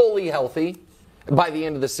are fully healthy by the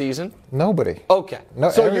end of the season? Nobody. Okay. No,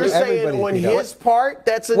 so you're saying on his part,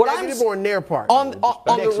 that's a negative, or on their part? On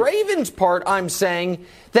the Ravens' part, I'm saying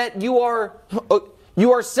that you are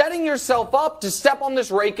setting yourself up to step on this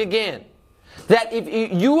rake again. That if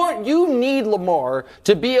you need Lamar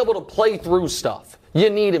to be able to play through stuff. You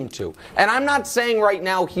need him to. And I'm not saying right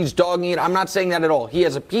now he's dogging it. I'm not saying that at all. He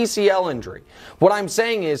has a PCL injury. What I'm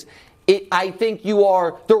saying is, I think you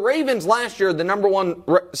are the Ravens last year, the number one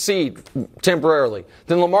seed temporarily.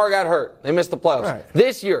 Then Lamar got hurt. They missed the playoffs. Right.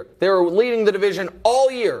 This year, they were leading the division all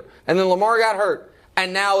year. And then Lamar got hurt.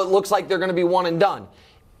 And now it looks like they're going to be one and done.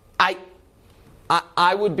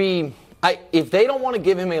 I would be, if they don't want to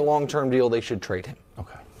give him a long-term deal, they should trade him.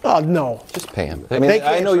 Okay. Oh, no. Just pay him. I mean,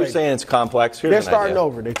 I know you're saying it's complex. They're starting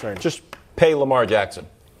over. They trade him. Just pay Lamar Jackson.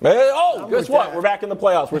 Oh, guess what? We're back in the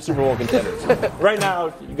playoffs. We're Super Bowl contenders. Right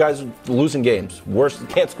now, you guys are losing games. Worse,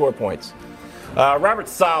 can't score points. Robert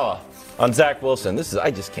Saleh on Zach Wilson. I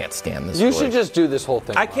just can't stand this story. You should just do this whole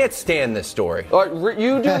thing. I can't stand this story.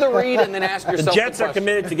 You do the read and then ask yourself the Jets are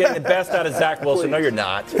committed to getting the best out of Zach Wilson. No, you're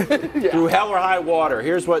not. Through hell or high water.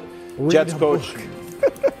 Here's what Jets coach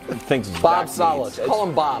thinks Bob Zach Saleh. needs. Call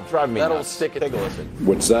him Bob. Drive me That'll nuts. stick it. Take a listen.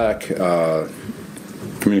 With Zach,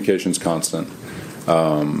 communication's constant.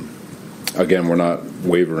 Again, we're not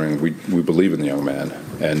wavering. We believe in the young man,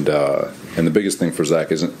 and the biggest thing for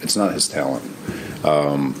Zach it's not his talent. We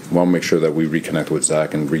want to make sure that we reconnect with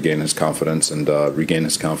Zach and regain his confidence in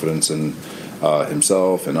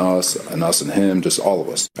himself and us and him, just all of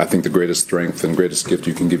us. I think the greatest strength and greatest gift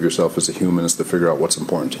you can give yourself as a human is to figure out what's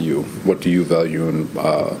important to you. What do you value,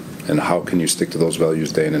 and how can you stick to those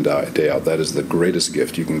values day in and day out? That is the greatest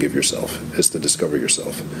gift you can give yourself, is to discover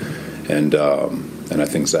yourself. And I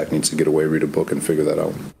think Zach needs to get away, read a book, and figure that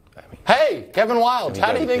out. Hey, Kevin Wildes,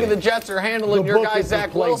 how do you think the Jets are handling your guy,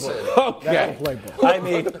 Zach Wilson? Okay. I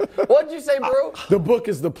mean, what'd you say, Brew? The book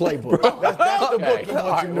is the playbook. That's the book you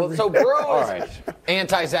want you to read. So Brew is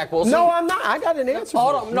anti-Zach Wilson? No, I'm not. I got an answer.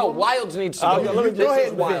 Hold on. No, Wildes needs to go. Go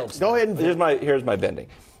ahead, Wildes. Go ahead and here's my bending.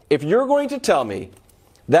 If you're going to tell me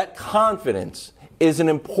that confidence is an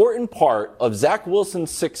important part of Zach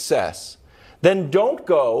Wilson's success, then don't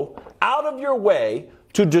go out of your way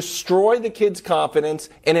to destroy the kid's confidence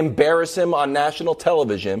and embarrass him on national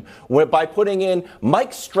television by putting in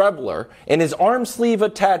Mike Strebler and his arm sleeve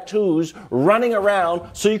of tattoos running around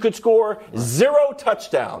so you could score 0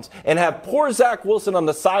 touchdowns and have poor Zach Wilson on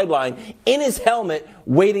the sideline in his helmet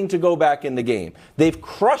waiting to go back in the game. They've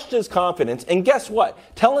crushed his confidence, and guess what?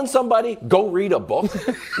 Telling somebody, go read a book,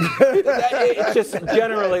 it's just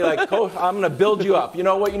generally like, Coach, I'm going to build you up. You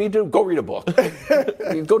know what you need to do? Go read a book.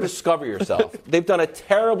 Go discover yourself. They've done a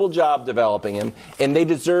terrible job developing him, and they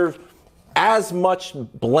deserve as much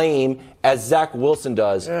blame as Zach Wilson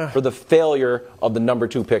does for the failure of the number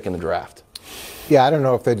 2 pick in the draft. Yeah, I don't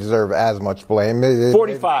know if they deserve as much blame.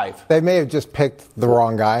 45. They may have just picked the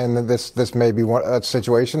wrong guy, and this may be a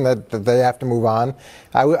situation that they have to move on.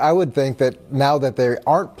 I would think that now that they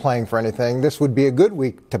aren't playing for anything, this would be a good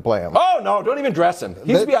week to play him. Oh, no, don't even dress him.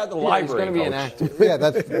 He's be at the library. He's going to be inactive. Yeah,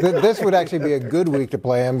 this would actually be a good week to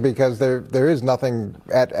play him because there is nothing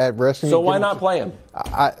at risk. So why not play him?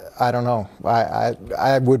 I don't know.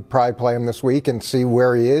 I would probably play him this week and see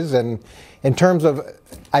where he is. And in terms of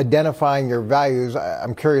identifying your values,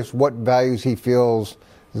 I'm curious what values he feels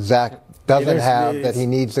Zach doesn't have that he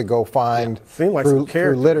needs to go find through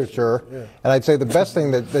literature. Yeah. And I'd say the best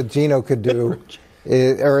thing that Geno could do,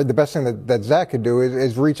 or the best thing that Zach could do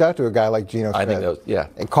is reach out to a guy like Geno Smith. I think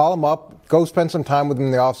and call him up, go spend some time with him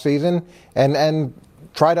in the offseason, and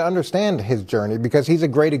try to understand his journey, because he's a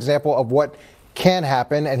great example of what can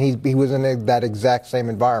happen, and he was in that exact same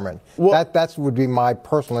environment. Well, that would be my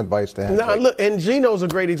personal advice to him. Now, look, and Geno's a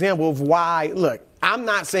great example of why. Look, I'm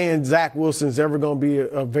not saying Zach Wilson's ever going to be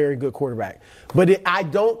a very good quarterback, but I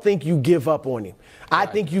don't think you give up on him. I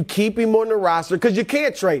think you keep him on the roster because you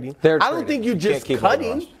can't trade him. I don't think you just cut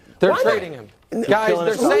him. They're trading him. Guys,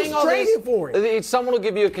 they're saying all this. Someone will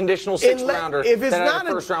give you a conditional 6-rounder. If it's not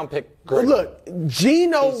a first-round pick, great. Look,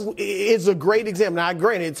 Geno is a great example. Now,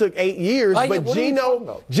 granted, it took 8 years, but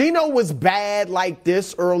Geno was bad like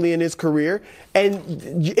this early in his career,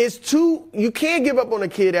 and you can't give up on a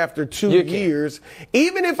kid after 2 years.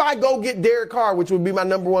 Even if I go get Derek Carr, which would be my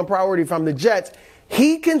number 1 priority if I'm the Jets,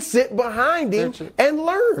 he can sit behind him and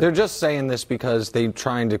learn. They're just saying this because they're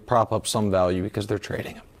trying to prop up some value because they're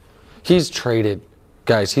trading him. He's traded.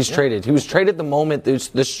 Guys, he's traded. He was traded the moment this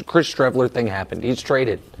Chris Streveler thing happened. He's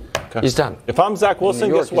traded. Okay. He's done. If I'm Zach Wilson,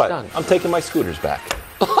 York, guess what? I'm taking my scooters back.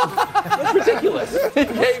 That's ridiculous.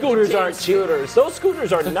 Scooters aren't cheap. Those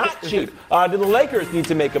scooters are not cheap. Do the Lakers need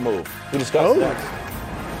to make a move? We discussed that.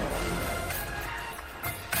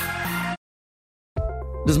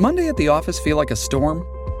 Does Monday at the office feel like a storm?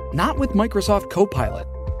 Not with Microsoft Copilot.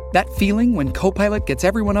 That feeling when Copilot gets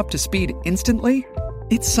everyone up to speed instantly?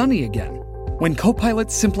 It's sunny again. When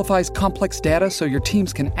Copilot simplifies complex data so your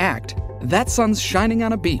teams can act, that sun's shining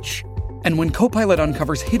on a beach. And when Copilot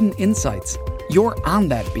uncovers hidden insights, you're on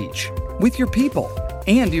that beach with your people,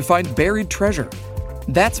 and you find buried treasure.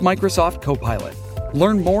 That's Microsoft Copilot.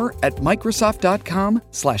 Learn more at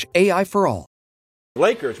Microsoft.com/AI for all.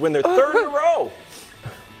 Lakers win their third in a row.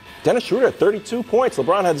 Dennis Schroeder had 32 points.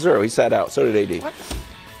 LeBron had 0. He sat out. So did AD. What?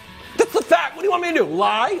 That's the fact. What do you want me to do?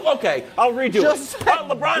 Lie? Okay, I'll redo it.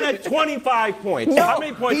 LeBron had 25 points. No, how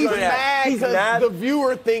many points he's did he have? mad because the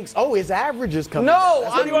viewer thinks, oh, his average is coming. No,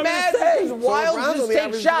 down. I'm mad because Wiles just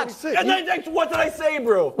takes shots. And then, what did I say,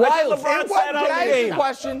 bro? Wiles, LeBron sat out the game.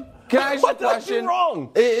 Question. Can I ask you a question?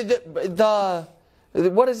 What did I do wrong?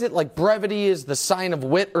 What is it, like brevity is the sign of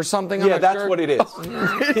wit or something? Yeah, that's what it is. Can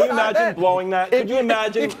you imagine blowing that? Could you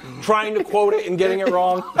imagine trying to quote it and getting it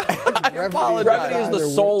wrong? I apologize. Brevity is the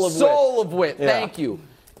soul of wit. Soul of wit, Yeah. thank you.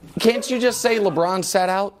 Can't you just say LeBron sat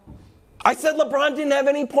out? I said LeBron didn't have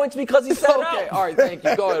any points because he sat out. Okay, all right, thank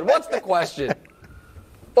you. Go ahead. What's the question?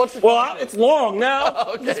 Well, it's long now.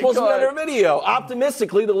 Okay, it's supposed to go be ahead. under video.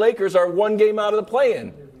 Optimistically, the Lakers are one game out of the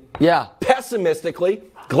play-in. Yeah. Pessimistically,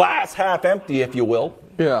 glass half empty, if you will.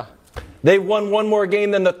 Yeah. They won one more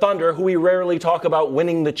game than the Thunder, who we rarely talk about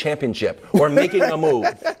winning the championship or making a move.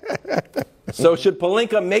 So should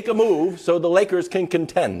Pelinka make a move so the Lakers can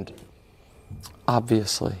contend?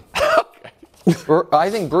 Obviously. I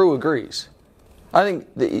think Brew agrees. I think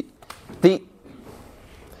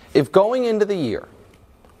if going into the year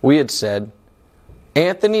we had said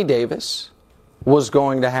Anthony Davis was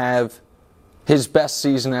going to have his best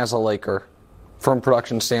season as a Laker from a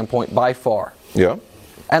production standpoint by far. Yeah.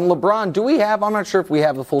 And LeBron, I'm not sure if we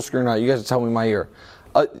have the full screen or not. You guys tell me in my ear.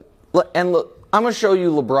 I'm going to show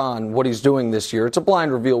you LeBron, what he's doing this year. It's a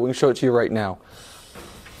blind reveal. We can show it to you right now.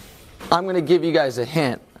 I'm going to give you guys a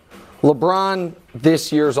hint. LeBron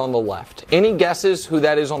this year's on the left. Any guesses who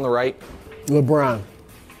that is on the right? LeBron.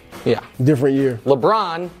 Yeah. Different year.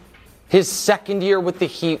 LeBron, his second year with the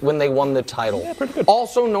Heat when they won the title. Yeah, pretty good.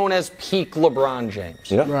 Also known as peak LeBron James.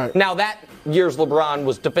 Yeah. Right. Now that year's LeBron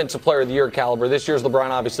was Defensive Player of the Year caliber. This year's LeBron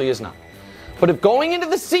obviously is not. But if going into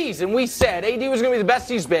the season we said AD was going to be the best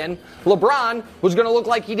he's been, LeBron was going to look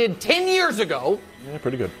like he did 10 years ago. Yeah,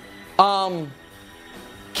 pretty good.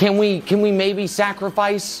 Can we maybe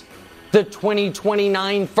sacrifice the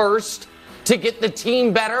 2029 first to get the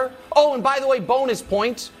team better? Oh, and by the way, bonus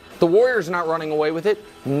points. The Warriors are not running away with it.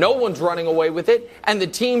 No one's running away with it. And the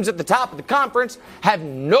teams at the top of the conference have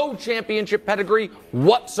no championship pedigree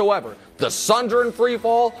whatsoever. The Suns are in free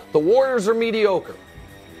fall. The Warriors are mediocre.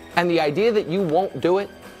 And the idea that you won't do it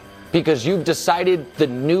because you've decided the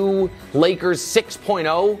new Lakers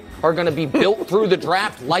 6.0 are going to be built through the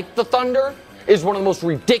draft like the Thunder is one of the most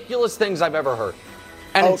ridiculous things I've ever heard.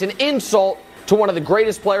 And it's an insult to one of the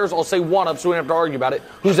greatest players, I'll say one of, so we don't have to argue about it,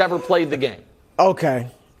 who's ever played the game. Okay.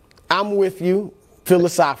 I'm with you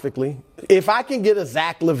philosophically. If I can get a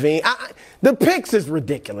Zach LaVine, the picks is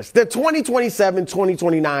ridiculous. The 2027,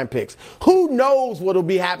 2029 picks. Who knows what will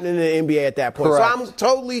be happening in the NBA at that point? Correct. So I'm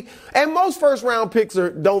totally, and most first round picks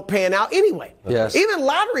don't pan out anyway. Yes. Even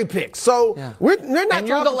lottery picks. So they're And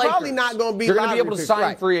you're the probably Lakers. not going to be You're going to lottery be able to picks. sign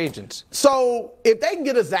Right. free agents. So if they can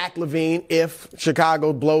get a Zach LaVine, if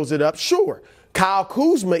Chicago blows it up, sure. Kyle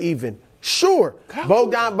Kuzma even. Sure.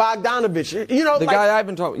 Bogdan Bogdanović. You know, The guy I've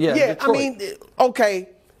been talking, Yeah, Detroit. I mean, okay.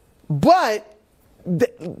 But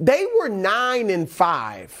they were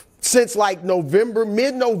 9-5 since like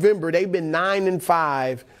mid-November. They've been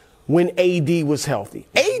 9-5 when AD was healthy.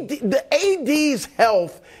 The AD's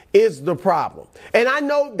health is the problem. And I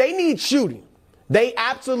know they need shooting. They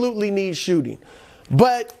absolutely need shooting.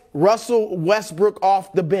 But Russell Westbrook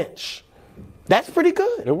off the bench. That's pretty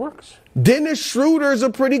good. It works. Dennis Schroeder's a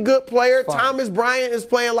pretty good player. Thomas Bryant is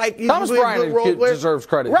playing like he's Thomas a good Bryant role player. deserves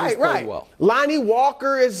credit. Right, He's played right. well. Lonnie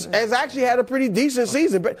Walker has actually had a pretty decent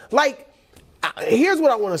season. But, here's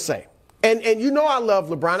what I want to say. And you know I love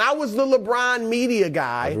LeBron. I was the LeBron media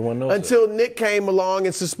guy until Nick came along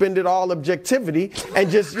and suspended all objectivity and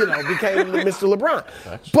just, became Mr. LeBron.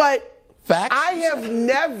 Facts. But Facts? I have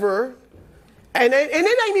never And it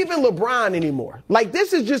ain't even LeBron anymore. Like,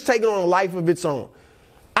 this is just taking on a life of its own.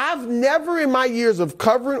 I've never in my years of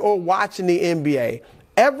covering or watching the NBA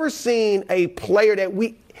ever seen a player that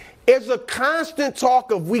there's a constant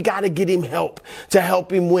talk of we got to get him help to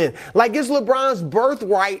help him win. Like, it's LeBron's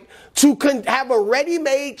birthright to have a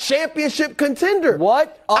ready-made championship contender.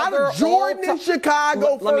 What out other of Jordan in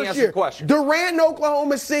Chicago let me first ask year, you a question. Durant in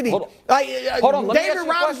Oklahoma City, Hold on, let me ask David you a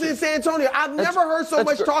Robinson in question. San Antonio. I've never heard so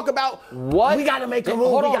much talk about what we got to make a move.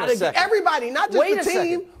 Hold We on got a to second. everybody, not just Wait the a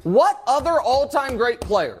team. second. What other all-time great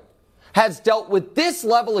player has dealt with this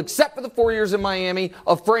level, except for the 4 years in Miami,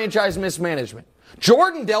 of franchise mismanagement?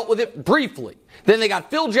 Jordan dealt with it briefly. Then they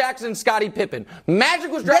got Phil Jackson and Scottie Pippen.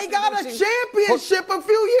 Magic was drafted. They got a championship a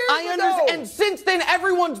few years ago. understand. And since then,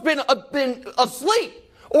 everyone's been asleep.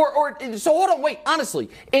 So hold on, wait, honestly,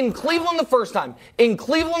 in Cleveland the first time, in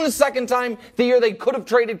Cleveland the second time, the year they could have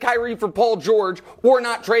traded Kyrie for Paul George or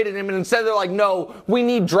not traded him, and instead they're like, no, we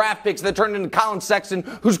need draft picks that turned into Colin Sexton,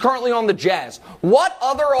 who's currently on the Jazz. What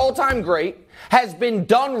other all-time great has been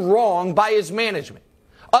done wrong by his management?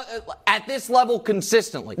 At this level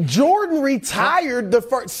consistently. Jordan retired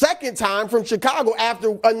the second time from Chicago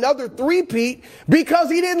after another three-peat because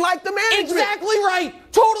he didn't like the management. Exactly right.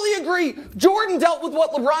 Totally agree. Jordan dealt with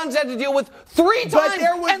what LeBron's had to deal with 3 times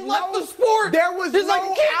and left the sport. There was He's no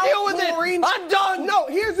like, can't deal with it. I'm done. No,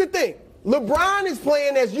 here's the thing. LeBron is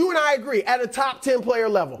playing, as you and I agree, at a top 10 player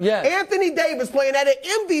level. Yes. Anthony Davis playing at an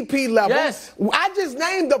MVP level. Yes. I just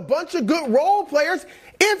named a bunch of good role players.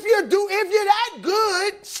 If you're that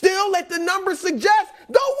good, still let the numbers suggest,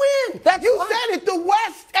 go win. You said it. The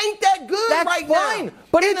West ain't that good right now.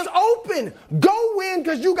 But it's open. Go win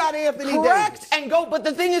because you got Anthony Davis. Correct. And go. But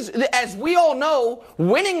the thing is, as we all know,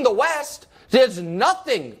 winning the West, there's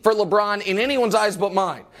nothing for LeBron in anyone's eyes but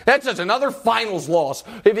mine. That's just another finals loss.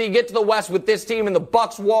 If you get to the West with this team and the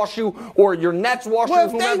Bucks wash you or your Nets wash you, Well,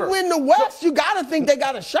 if whomever. they win the West, you got to think they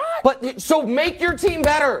got a shot. But so make your team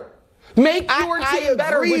better. Make your team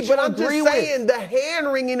better, which but you I'm just agree saying with. the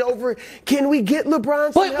hand-wringing over, can we get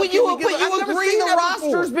LeBron some help? But you I've never agree seen the that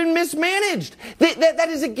roster's before. been mismanaged. That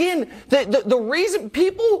is, again, the reason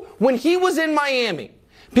people, when he was in Miami,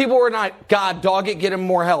 people were not, God, dog it, get him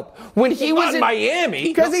more help. When he was in Miami.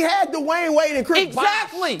 Because he had Dwayne Wade and Chris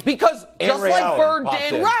Exactly. Bosh. Because And just Ray like Allen Bird popped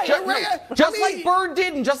did, in. like Bird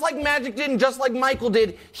did, and just like Magic did, and just like Michael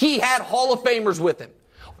did, he had Hall of Famers with him.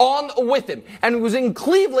 And it was in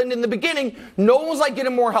Cleveland in the beginning. No one was like, get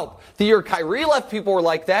him more help. The year Kyrie left, people were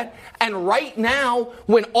like that. And right now,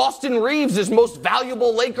 when Austin Reeves is most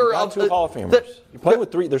valuable Laker of two Hall of Famers. You play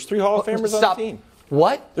with 3. There's 3 Hall of Famers on the team.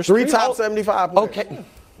 What? There's 3 top 75 players. Okay.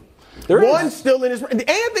 One's still in his.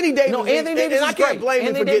 Anthony Davis. No, Anthony Davis and I is can't great. blame him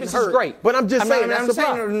Anthony for getting Davis hurt. is great. But I'm just saying that's the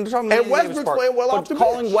problem. And Westbrook's playing well off the bench.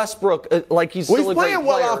 Calling Westbrook like he's still a great player. He's playing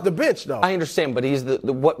well off the bench, though. I understand, but he's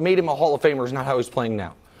what made him a Hall of Famer is not how he's playing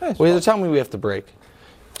now. Well, tell me we have to break.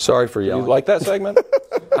 Sorry for yelling. You like that segment?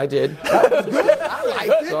 I did. I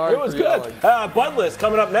liked it. Sorry It was for good. yelling. Bud list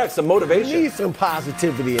coming up next. Some motivation. You need some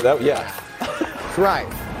positivity. Yeah. That's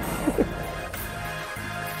right.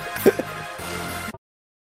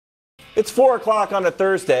 It's 4 o'clock on a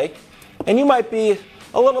Thursday, and you might be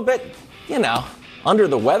a little bit, under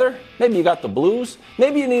the weather. Maybe you got the blues.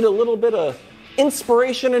 Maybe you need a little bit of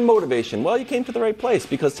inspiration and motivation. Well, you came to the right place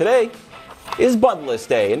because today is Bud List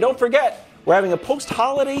Day. And don't forget, we're having a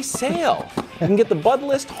post-holiday sale. You can get the Bud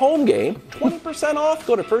List home game, 20% off.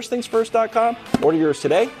 Go to firstThingsFirst.com. Order yours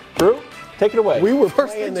today. Drew, take it away. We were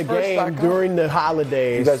playing the game during the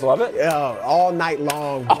holidays. You guys love it? Yeah, all night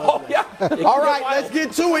long. Oh, yeah. All right, let's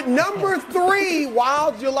get to it. Number 3,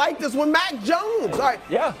 Wilds, you like this one, Mac Jones. All right.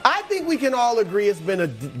 Yeah. I think we can all agree it's been a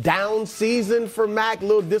down season for Mac, a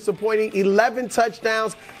little disappointing. 11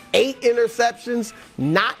 touchdowns, 8 interceptions,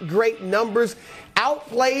 not great numbers.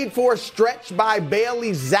 Outplayed for a stretch by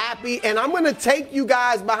Bailey Zappi. And I'm going to take you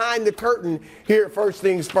guys behind the curtain here at First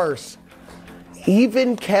Things First.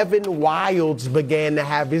 Even Kevin Wildes began to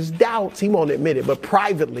have his doubts. He won't admit it, but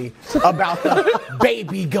privately about the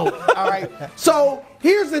baby goat. All right. So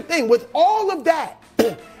here's the thing. With all of that,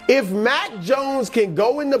 if Mac Jones can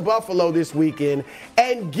go into Buffalo this weekend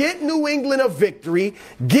and get New England a victory,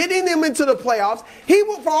 getting them into the playoffs, he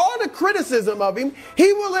will, for all the criticism of him,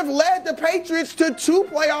 he will have led the Patriots to 2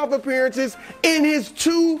 playoff appearances in his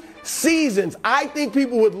 2 seasons. I think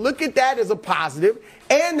people would look at that as a positive,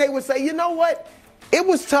 and they would say, you know what? It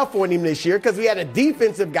was tough on him this year because we had a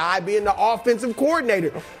defensive guy being the offensive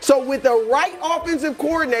coordinator. So with the right offensive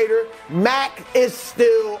coordinator, Mac is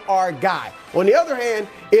still our guy. On the other hand,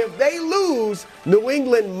 if they lose, New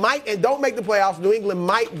England might, and don't make the playoffs, New England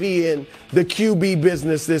might be in the QB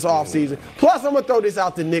business this offseason. Plus, I'm going to throw this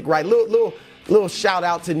out to Nick Wright. Little little shout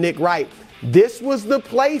out to Nick Wright. This was the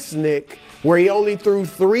place, Nick, where he only threw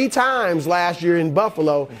 3 times last year in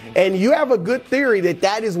Buffalo. And you have a good theory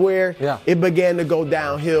that is where it began to go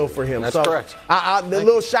downhill for him. That's correct. The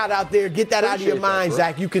little shout out there, get that out of your mind,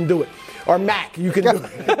 Zach. You can do it. Or Mac, you can do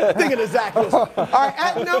it. Thinking of Zach Wilson. All right,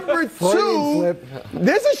 at number 2,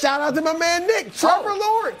 this is a shout out to my man Nick, Trevor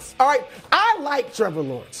Lawrence. All right, I like Trevor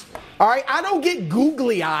Lawrence. All right, I don't get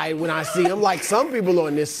googly-eyed when I see him like some people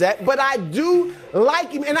on this set, but I do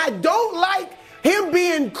like him, and I don't like him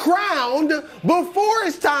being crowned before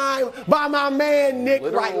his time by my man Nick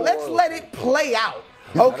Wright. Let's let it play out.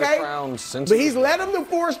 Okay? But he's led them to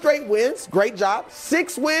 4 straight wins. Great job.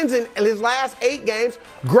 6 wins in his last 8 games.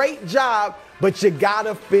 Great job. But you got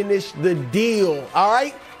to finish the deal. All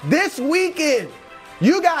right? This weekend,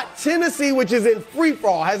 you got Tennessee, which is in free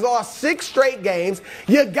fall, has lost 6 straight games.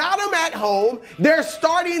 You got them at home. They're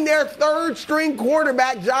starting their 3rd string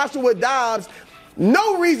quarterback, Joshua Dobbs.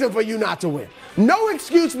 No reason for you not to win. No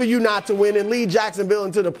excuse for you not to win and lead Jacksonville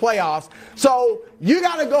into the playoffs. So you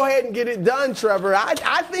got to go ahead and get it done, Trevor.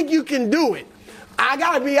 I think you can do it. I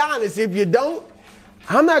got to be honest. If you don't,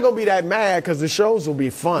 I'm not going to be that mad because the shows will be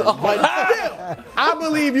fun. But still, I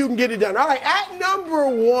believe you can get it done. All right, at number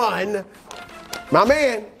 1, my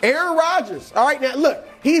man, Aaron Rodgers. All right, now look,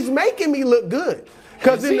 he's making me look good.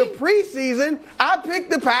 Because in the preseason, I picked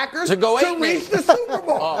the Packers to reach the Super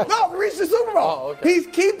Bowl. No, to reach the Super Bowl. He's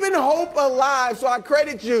keeping hope alive, so I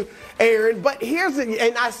credit you, Aaron. But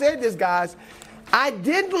and I said this, guys, I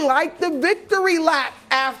didn't like the victory lap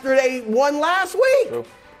after they won last week. True.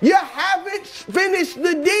 You haven't finished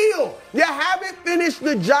the deal. You haven't finished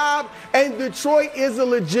the job, and Detroit is a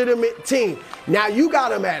legitimate team. Now, you got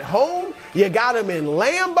them at home. You got them in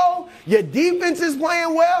Lambeau. Your defense is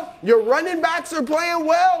playing well. Your running backs are playing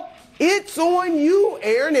well. It's on you,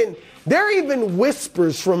 Aaron. And there are even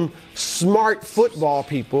whispers from smart football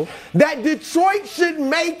people that Detroit should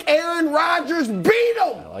make Aaron Rodgers beat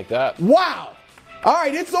them. I like that. Wow. All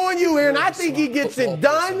right, it's on you, Aaron. I think he gets it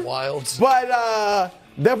done. But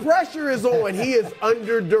the pressure is on. He is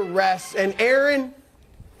under duress. And Aaron,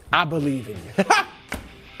 I believe in you.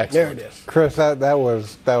 There it is. Chris, that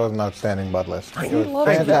was an outstanding Bud list. It was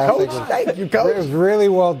fantastic. Thank you, Coach. It was really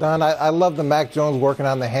well done. I love the Mac Jones working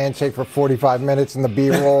on the handshake for 45 minutes in the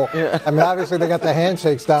B-roll. I mean, obviously they got the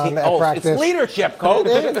handshakes down at practice. It's leadership, Coach.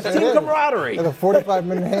 It's team camaraderie. The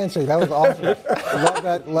 45-minute handshake. That was awesome.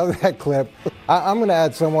 Love that clip. I'm going to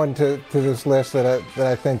add someone to this list that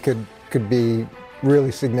I think could be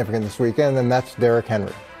really significant this weekend, and that's Derrick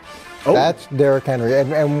Henry. Oh. That's Derrick Henry.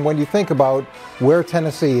 And when you think about where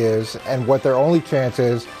Tennessee is and what their only chance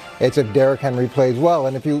is, it's if Derrick Henry plays well.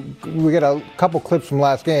 And we get a couple clips from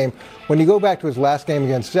last game. When you go back to his last game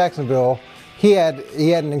against Jacksonville, he had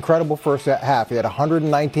an incredible first half. He had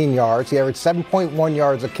 119 yards. He averaged 7.1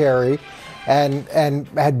 yards a carry and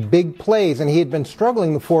had big plays. And he had been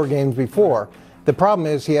struggling the 4 games before. The problem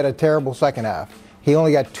is he had a terrible second half. He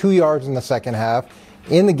only got 2 yards in the second half.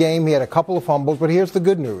 In the game, he had a couple of fumbles, but here's the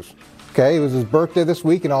good news. Okay, it was his birthday this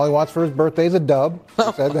week, and all he wants for his birthday is a dub.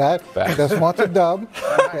 He said that. He just wants a dub.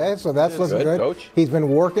 Okay, so that's looking good. Coach. He's been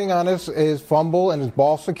working on his fumble and his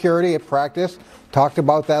ball security at practice. Talked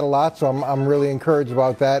about that a lot, so I'm really encouraged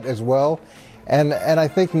about that as well. And I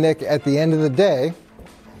think, Nick, at the end of the day,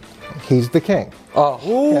 he's the king.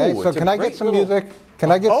 Okay, so can I get some music?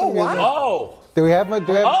 Can I get some music? Wow. Do we have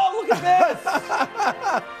Oh, look at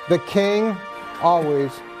this. The king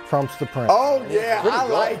always trumps the prince. Oh, yeah, I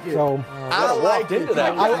like it. So, I like it.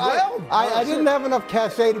 I didn't have enough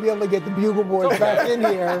cachet to be able to get the Bugle Boys back in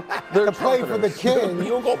here to play for the king.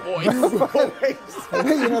 Bugle Boys.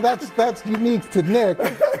 You know, that's unique to Nick.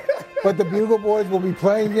 But the Bugle Boys will be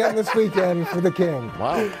playing again this weekend for the king.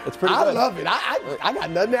 Wow, that's pretty good. I love it. I got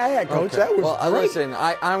nothing to add, Coach. That was great. Listen,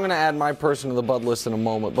 I'm going to add my person to the Bud list in a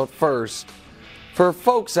moment. But first, for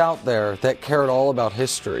folks out there that care at all about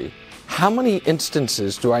history, how many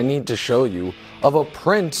instances do I need to show you of a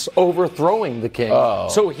prince overthrowing the king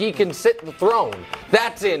so he can sit the throne?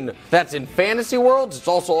 That's in fantasy worlds. It's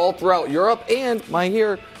also all throughout Europe, and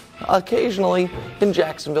here occasionally in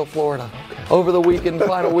Jacksonville, Florida, over the weekend,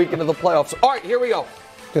 final weekend of the playoffs. All right, here we go.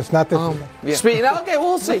 Just not this Speaking. Okay,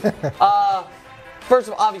 we'll see. First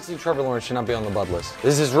of all, obviously, Trevor Lawrence should not be on the Bud list.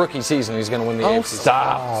 This is his rookie season. He's going to win the AFC.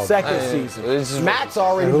 Stop. Second season. Matt's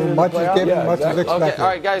already been in the much is playoffs. given, much is expected. Okay, all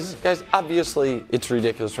right, guys, obviously, it's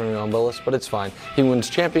ridiculous for me on the list, but it's fine. He wins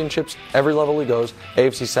championships every level he goes.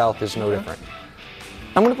 AFC South is no different.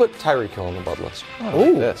 I'm going to put Tyreek Hill on the Bud list.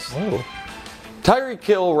 Ooh. This. Tyreek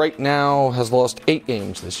Hill right now has lost 8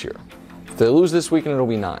 games this year. If they lose this weekend, it'll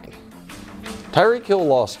be 9. Tyreek Hill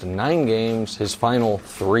lost 9 games his final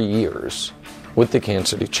 3 years. with the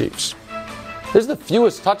Kansas City Chiefs. This is the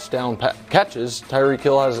fewest touchdown catches Tyreek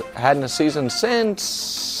Hill has had in a season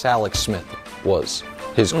since Alex Smith was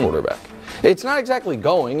his quarterback. It's not exactly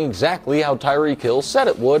going exactly how Tyreek Hill said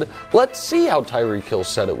it would. Let's see how Tyreek Hill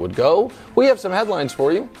said it would go. We have some headlines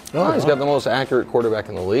for you. He's got the most accurate quarterback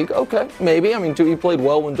in the league. Okay, maybe. I mean, he played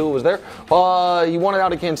well when Tua was there. He wanted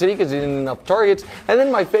out of Kansas City because he didn't have enough targets. And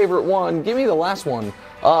then my favorite one, give me the last one,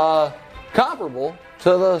 comparable to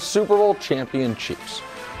the Super Bowl champion Chiefs.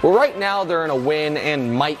 Well, right now they're in a win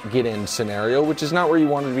and might get in scenario, which is not where you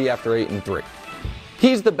want to be after 8-3.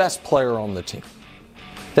 He's the best player on the team.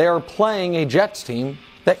 They are playing a Jets team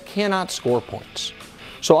that cannot score points.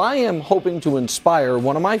 So I am hoping to inspire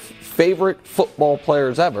one of my favorite football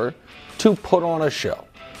players ever to put on a show.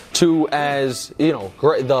 To, as you know,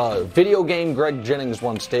 the video game Greg Jennings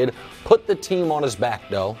once did, put the team on his back,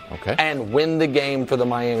 though, and win the game for the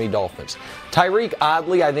Miami Dolphins. Tyreek,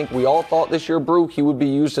 oddly, I think we all thought this year, Brew, he would be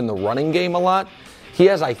used in the running game a lot. He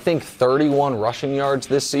has, I think, 31 rushing yards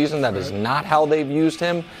this season. That is not how they've used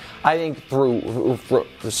him. I think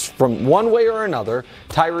from one way or another,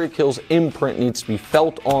 Tyreek Hill's imprint needs to be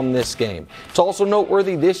felt on this game. It's also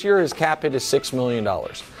noteworthy this year his cap hit is $6 million.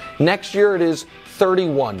 Next year it is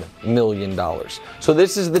 $31 million. So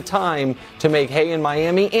this is the time to make hay in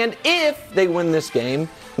Miami. And if they win this game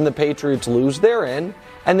and the Patriots lose, they're in.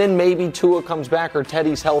 And then maybe Tua comes back or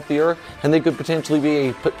Teddy's healthier, and they could potentially be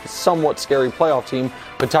a somewhat scary playoff team.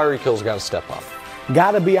 But Tyreek Hill's got to step up.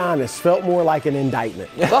 Gotta be honest, felt more like an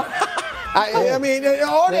indictment. I mean,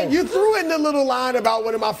 all that, you threw in the little line about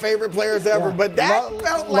one of my favorite players ever, but that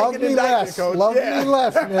felt like an indictment, Coach. Love me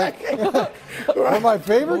less, Nick. One of my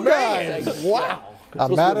favorite guys. Wow.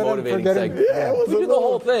 I'm mad at him for getting. Yeah, we do the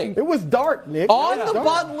whole thing. It was dark, Nick. On the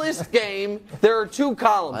Bud List game, there are two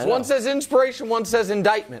columns. One says inspiration, one says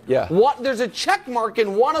indictment. Yeah. There's a check mark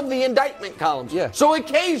in one of the indictment columns. Yeah. So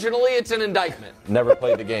occasionally it's an indictment. Never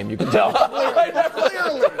played the game, you can tell. Clearly.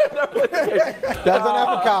 Doesn't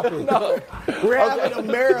have a copy. No. We're having a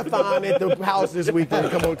marathon at the house this weekend.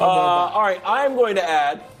 Come on. All right, I'm going to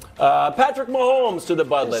add Patrick Mahomes to the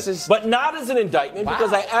Bud List, but not as an indictment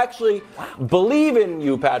because I actually believe in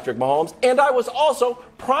you, Patrick Mahomes, and I was also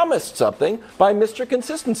promised something by Mr.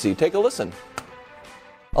 Consistency. Take a listen.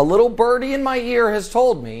 A little birdie in my ear has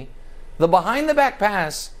told me the behind-the-back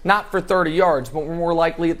pass, not for 30 yards, but more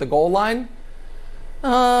likely at the goal line,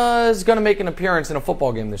 is going to make an appearance in a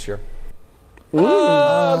football game this year.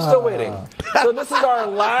 I'm still waiting. So this is our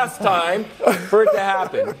last time for it to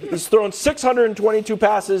happen. He's thrown 622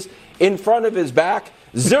 passes in front of his back,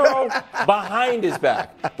 0 behind his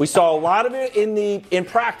back. We saw a lot of it in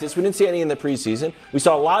practice. We didn't see any in the preseason. We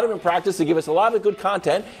saw a lot of it in practice to give us a lot of good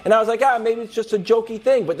content. And I was like, maybe it's just a jokey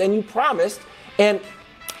thing. But then you promised, and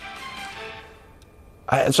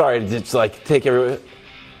I'm sorry, it's like take every.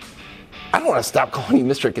 I don't want to stop calling you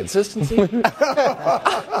Mr. Consistency.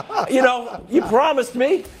 You promised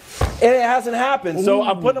me, and it hasn't happened. So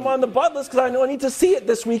I'm putting him on the Bud List because I know I need to see it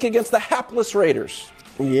this week against the hapless Raiders.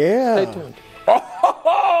 Yeah. Stay tuned.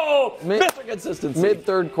 Mr. Consistency.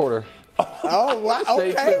 Mid-third quarter. Oh, wow.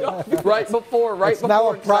 Okay. Right before.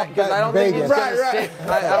 Now a prop bet I don't in think he's Vegas. going to stick.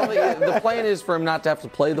 I don't think the plan is for him not to have to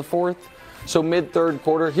play the fourth. So mid-third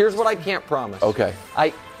quarter. Here's what I can't promise. Okay.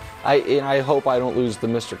 I hope I don't lose the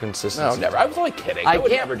Mr. Consistency. No, never. I was only kidding. I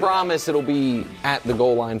can't promise it'll be at the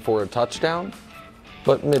goal line for a touchdown,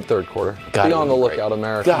 but mid-third quarter. Be on the lookout,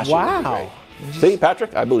 America. Gosh, wow. See,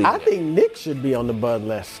 Patrick, I believe. I think Nick should be on the Bud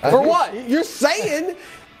List. For what? You're saying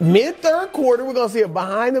mid-third quarter we're going to see a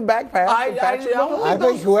behind-the-back pass from Patrick Mahomes? I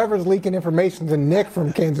think whoever's leaking information to Nick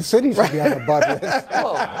from Kansas City should be on the Bud List.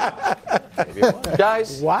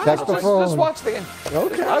 Guys, wow. Check the phone. Just watch the game.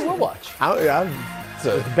 Okay. I will watch.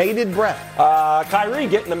 With bated breath. Kyrie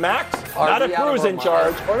getting the max. Not a Cruz in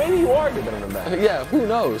charge. Or maybe you are giving him the max. Yeah, who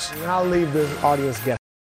knows? I'll leave the audience guess.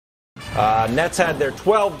 Nets had their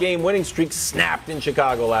 12-game winning streak snapped in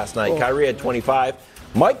Chicago last night. Kyrie had 25.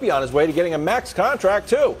 Might be on his way to getting a max contract,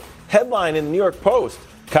 too. Headline in the New York Post.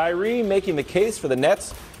 Kyrie making the case for the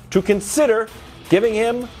Nets to consider giving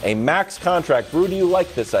him a max contract. Brew, do you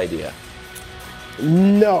like this idea?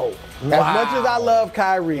 No. As much as I love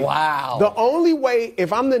Kyrie. Wow. The only way,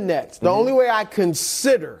 if I'm the Nets, the only way I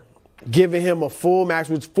consider giving him a full max,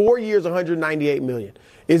 which 4 years, $198 million,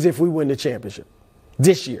 is if we win the championship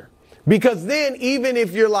this year. Because then even if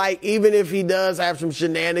he does have some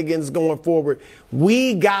shenanigans going forward,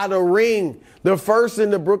 we got a ring. The first in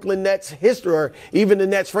the Brooklyn Nets history, or even the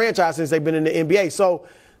Nets franchise since they've been in the NBA. So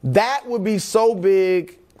that would be so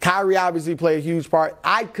big Kyrie obviously played a huge part.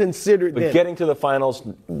 I considered But them. getting to the finals,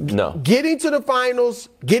 no. Getting to the finals,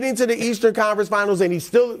 getting to the Eastern Conference Finals, and he's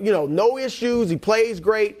still, no issues. He plays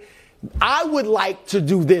great. I would like to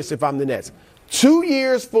do this if I'm the Nets. 2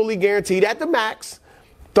 years fully guaranteed at the max,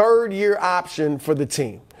 third-year option for the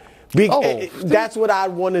team. That's what I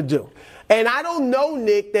want to do. And I don't know,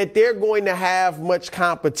 Nick, that they're going to have much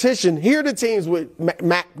competition. Here are the teams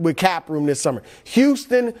with cap room this summer.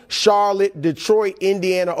 Houston, Charlotte, Detroit,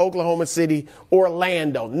 Indiana, Oklahoma City,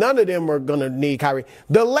 Orlando. None of them are going to need Kyrie.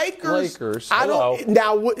 The Lakers.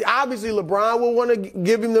 Now, obviously, LeBron will want to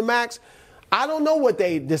give him the max. I don't know what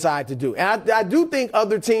they decide to do. And I do think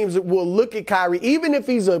other teams will look at Kyrie, even if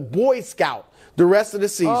he's a Boy Scout the rest of the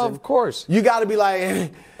season. Oh, of course. You got to be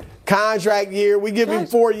like, contract year, we give him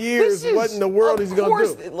 4 years. What in the world is he going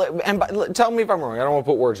to do? And tell me if I'm wrong. I don't want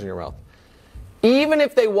to put words in your mouth. Even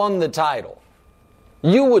if they won the title,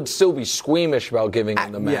 you would still be squeamish about giving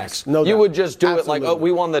him the max. Yes, no you doubt. would just do Absolutely. it like,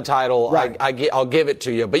 we won the title. Right. I'll give it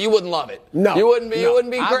to you, but you wouldn't love it. No, you wouldn't be. no. You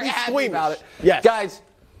wouldn't be I'd great be happy squeamish. about it. Yes. Guys,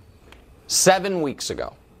 7 weeks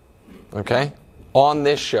ago, okay, on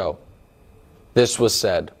this show, this was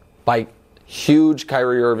said by huge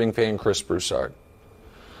Kyrie Irving fan Chris Broussard.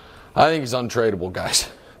 I think he's untradeable, guys.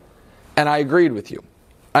 And I agreed with you.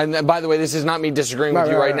 And by the way, this is not me disagreeing with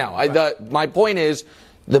you right now. My point is,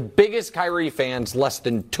 the biggest Kyrie fans less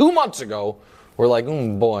than 2 months ago were like,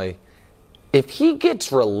 boy, if he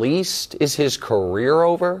gets released, is his career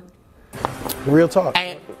over? Real talk.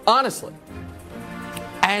 And honestly.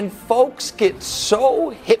 And folks get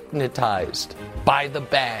so hypnotized by the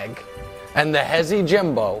bag and the Hezi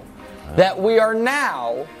Jimbo that we are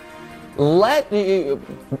now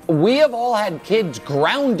we have all had kids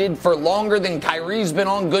grounded for longer than Kyrie's been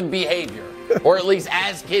on good behavior. Or at least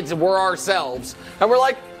as kids we're ourselves. And we're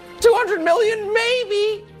like, 200 million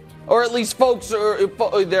maybe. Or at least folks,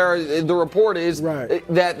 the report is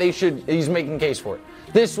that he's making case for it.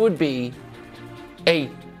 This would be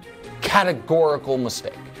a categorical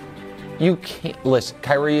mistake. You can't, listen,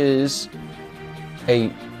 Kyrie is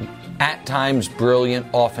at times brilliant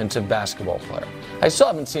offensive basketball player. I still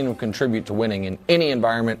haven't seen him contribute to winning in any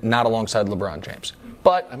environment, not alongside LeBron James.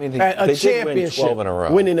 But I mean, they did win 12 in a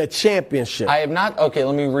row. Winning a championship. I have not. Okay,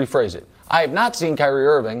 let me rephrase it. I have not seen Kyrie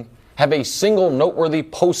Irving have a single noteworthy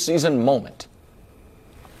postseason moment,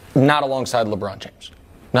 not alongside LeBron James.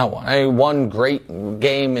 Not one. One great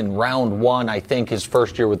game in round one, I think, his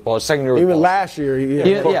first year with Boston. Second year with Even Boston. Last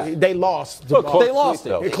year, they lost. They lost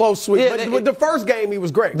it. A close sweep. Yeah, but with the first game, he was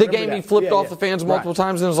great. The game he flipped off the fans multiple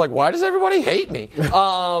times and was like, why does everybody hate me?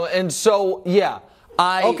 And so, yeah.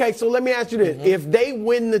 Okay, so let me ask you this. If they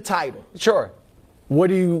win the title. Sure. What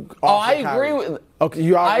do you I agree with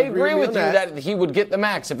Okay, I agree with you that he would get the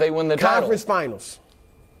max if they win the title. Conference finals.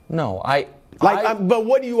 No, but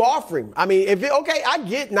what are you offering? I mean, I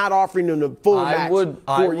get not offering them the full max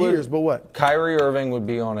 4 years, but what? Kyrie Irving would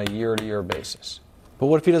be on a year-to-year basis. But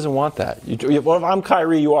what if he doesn't want that? Well, if I'm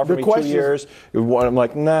Kyrie, you offer me 2 years. I'm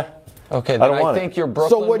like, nah. Okay, then I think you're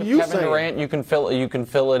Brooklyn so what with you Kevin saying? Durant. You can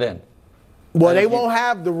fill it in. Well, they won't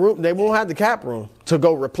have the room. They won't have the cap room to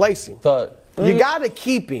go replace him. You got to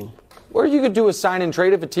keep him. Or you could do a sign and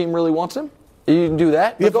trade if a team really wants him. You can do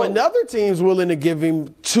that. If another team's willing to give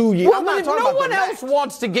him 2 years, well, I'm not if talking no about one else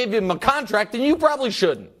wants to give him a contract, then you probably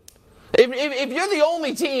shouldn't. If you're the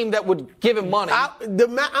only team that would give him money,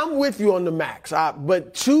 I'm with you on the max.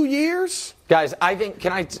 But 2 years, guys. I think.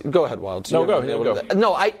 Can I go ahead, Wild? No, go ahead.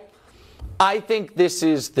 No, I think this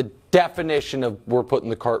is the definition of we're putting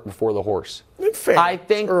the cart before the horse. Fair. I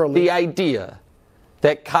think the idea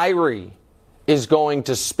that Kyrie is going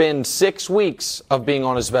to spend 6 weeks of being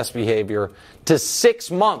on his best behavior to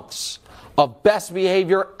 6 months of best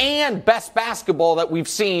behavior and best basketball that we've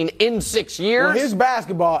seen in 6 years. Well, his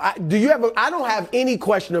basketball, I don't have any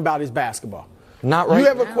question about his basketball. Not right You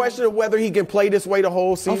have now. a question of whether he can play this way the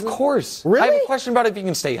whole season? Of course. Really? I have a question about if he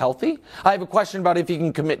can stay healthy. I have a question about if he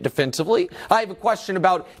can commit defensively. I have a question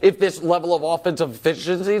about if this level of offensive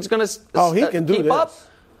efficiency is going to he can do keep this. up.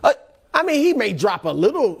 I mean, he may drop a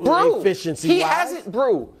little efficiency. He hasn't,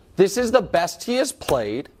 this is the best he has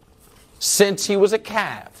played since he was a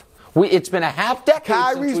Cav. It's been a half decade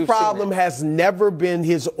Kyrie's since we've problem seen it. has never been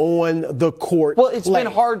his on the court. Well, it's play.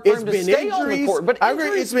 been hard for him to stay on the court. But I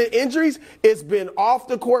agree. It's been injuries. It's been off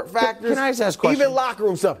the court factors. Can I just ask a question? Even locker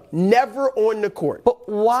room stuff. Never on the court. But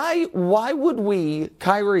why would we,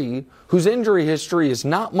 Kyrie, whose injury history is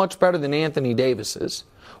not much better than Anthony Davis's,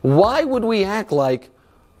 why would we act like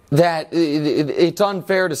that it's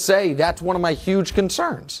unfair to say that's one of my huge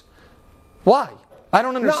concerns? Why? I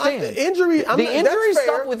don't understand. The injury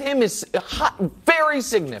stuff with him is very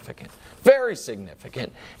significant. Very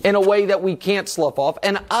significant in a way that we can't slough off.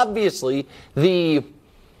 And obviously, the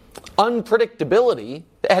unpredictability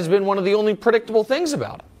has been one of the only predictable things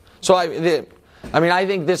about it. So, I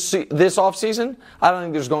think this offseason, I don't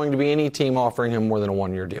think there's going to be any team offering him more than a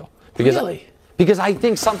one-year deal. Really? Because I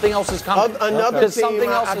think something else is coming. Another team, something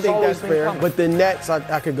else I has think always that's been fair. coming. But the Nets,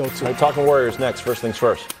 I could go to. Right, talking Warriors next. First things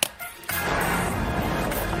first.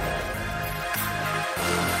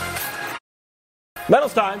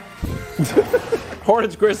 Medals time.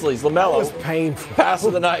 Hornets Grizzlies. LaMelo. That was painful. Pass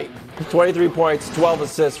of the night. 23 points, 12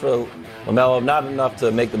 assists for LaMelo. Not enough to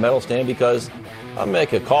make the medal stand because I'll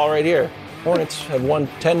make a call right here. Hornets have won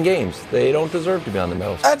 10 games. They don't deserve to be on the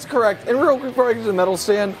medal stand. That's correct. And real quick before I get to the medal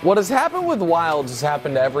stand, what has happened with Wildes has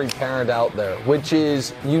happened to every parent out there, which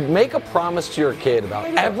is you make a promise to your kid about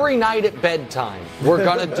every night at bedtime, we're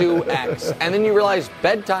going to do X. And then you realize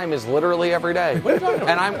bedtime is literally every day.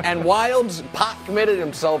 And Wildes pot committed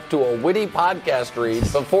himself to a witty podcast read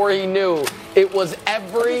before he knew it was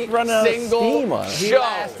every single show. He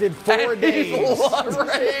lasted 4 days.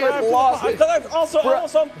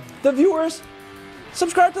 Also, the viewers,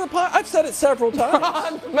 subscribe to the pod. I've said it several times.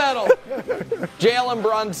 Bronze medal. Jalen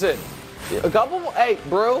Brunson. Hey,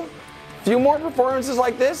 Brew, a few more performances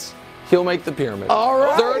like this, he'll make the pyramid. All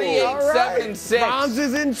right. 38, all right. 7-6. Bronze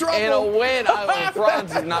is in trouble. And a win.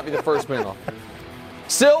 Bronze would not be the first medal.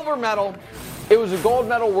 Silver medal. It was a gold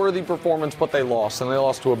medal worthy performance, but they lost, and they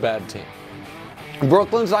lost to a bad team.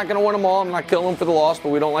 Brooklyn's not going to win them all. I'm not killing them for the loss, but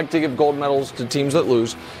we don't like to give gold medals to teams that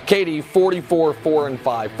lose. KD, 44, 4, and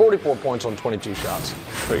 5. 44 points on 22 shots.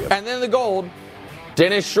 And then the gold,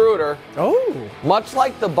 Dennis Schroeder. Oh. Much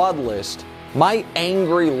like the Bud list, my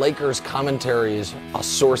angry Lakers commentary is a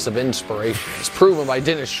source of inspiration. It's proven by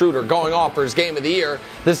Dennis Schroeder going off for his game of the year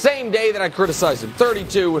the same day that I criticized him,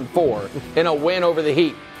 32 and 4 in a win over the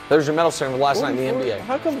Heat. There's your medal ceremony last night in the NBA.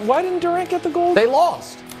 How come? Why didn't Durant get the gold? They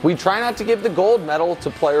lost. We try not to give the gold medal to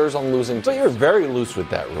players on losing teams. But you're very loose with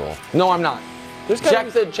that rule. No, I'm not.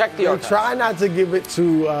 Check the archives. Try not to give it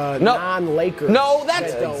to non-Lakers. No,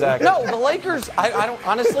 that's exactly. No, the Lakers. I don't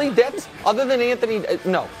honestly. That's other than Anthony.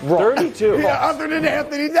 No, wrong. 32. Yeah, other than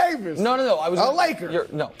Anthony Davis. No. I was a Laker.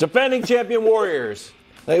 No. Defending champion Warriors.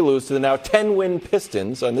 They lose to the now 10-win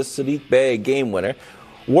Pistons on this Sadiq Bey game winner.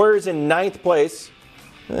 Warriors in 9th place,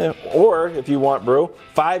 or if you want, Brew,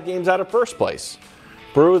 5 games out of first place.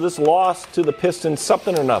 Brew, this loss to the Pistons,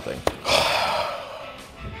 something or nothing?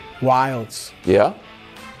 Wildes. Yeah?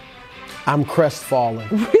 I'm crestfallen.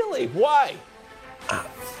 Really? Why?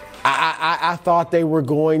 I thought they were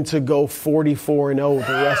going to go 44-0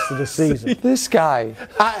 the rest of the season. This guy.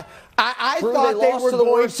 I thought they were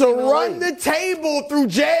going to run the table through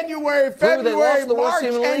January, February, March,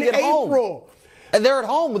 and April. And they're at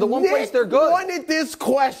home. The one place they're good. Wanted this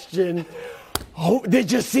question. Oh,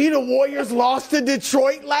 did you see the Warriors lost to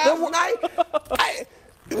Detroit last night?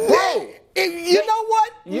 You know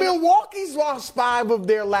what? Milwaukee's lost 5 of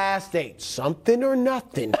their last 8. Something or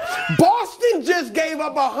nothing. Boston just gave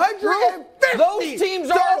up 150. Those teams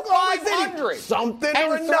are 500. Something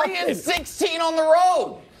or nothing. And 3-16 on the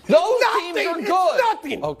road. Those teams are good. It's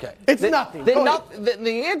nothing. Okay. It's nothing.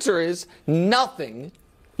 The answer is nothing.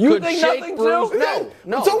 You think nothing too?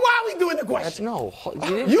 No. So why are we doing the question?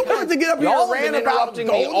 You wanted to get up here and rant about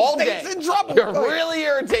Golden State's in trouble. You're really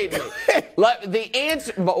irritating me. The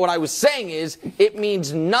answer, but what I was saying is, it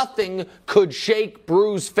means nothing could shake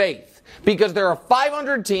Brew's faith. Because they're a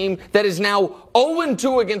 500 team that is now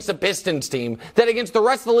 0-2 against the Pistons team. That against the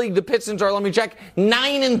rest of the league, the Pistons are,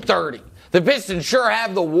 9-30. The Pistons sure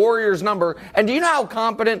have the Warriors number. And do you know how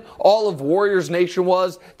confident all of Warriors Nation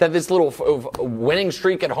was that this little winning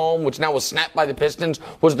streak at home, which now was snapped by the Pistons,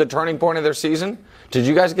 was the turning point of their season? Did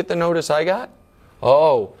you guys get the notice I got?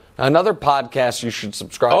 Oh, another podcast you should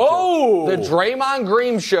subscribe to. The Draymond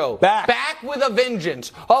Green Show. Back with a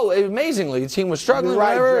vengeance. Oh, amazingly, the team was struggling.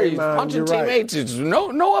 He's punching teammates.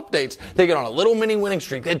 No updates. They get on a little mini winning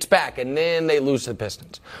streak. It's back. And then they lose to the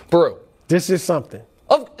Pistons. Brew. This is something.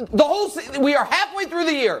 We are halfway through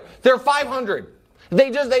the year. They're 500. They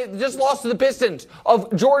just lost to the Pistons.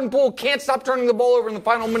 Jordan Poole can't stop turning the ball over in the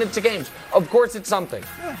final minutes of games. Of course, it's something.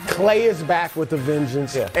 Clay is back with a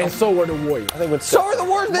vengeance, and so are the Warriors. So are the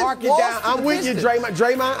Warriors. Mark it down. I'm with you, Draymond.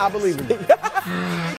 Draymond, I believe in you.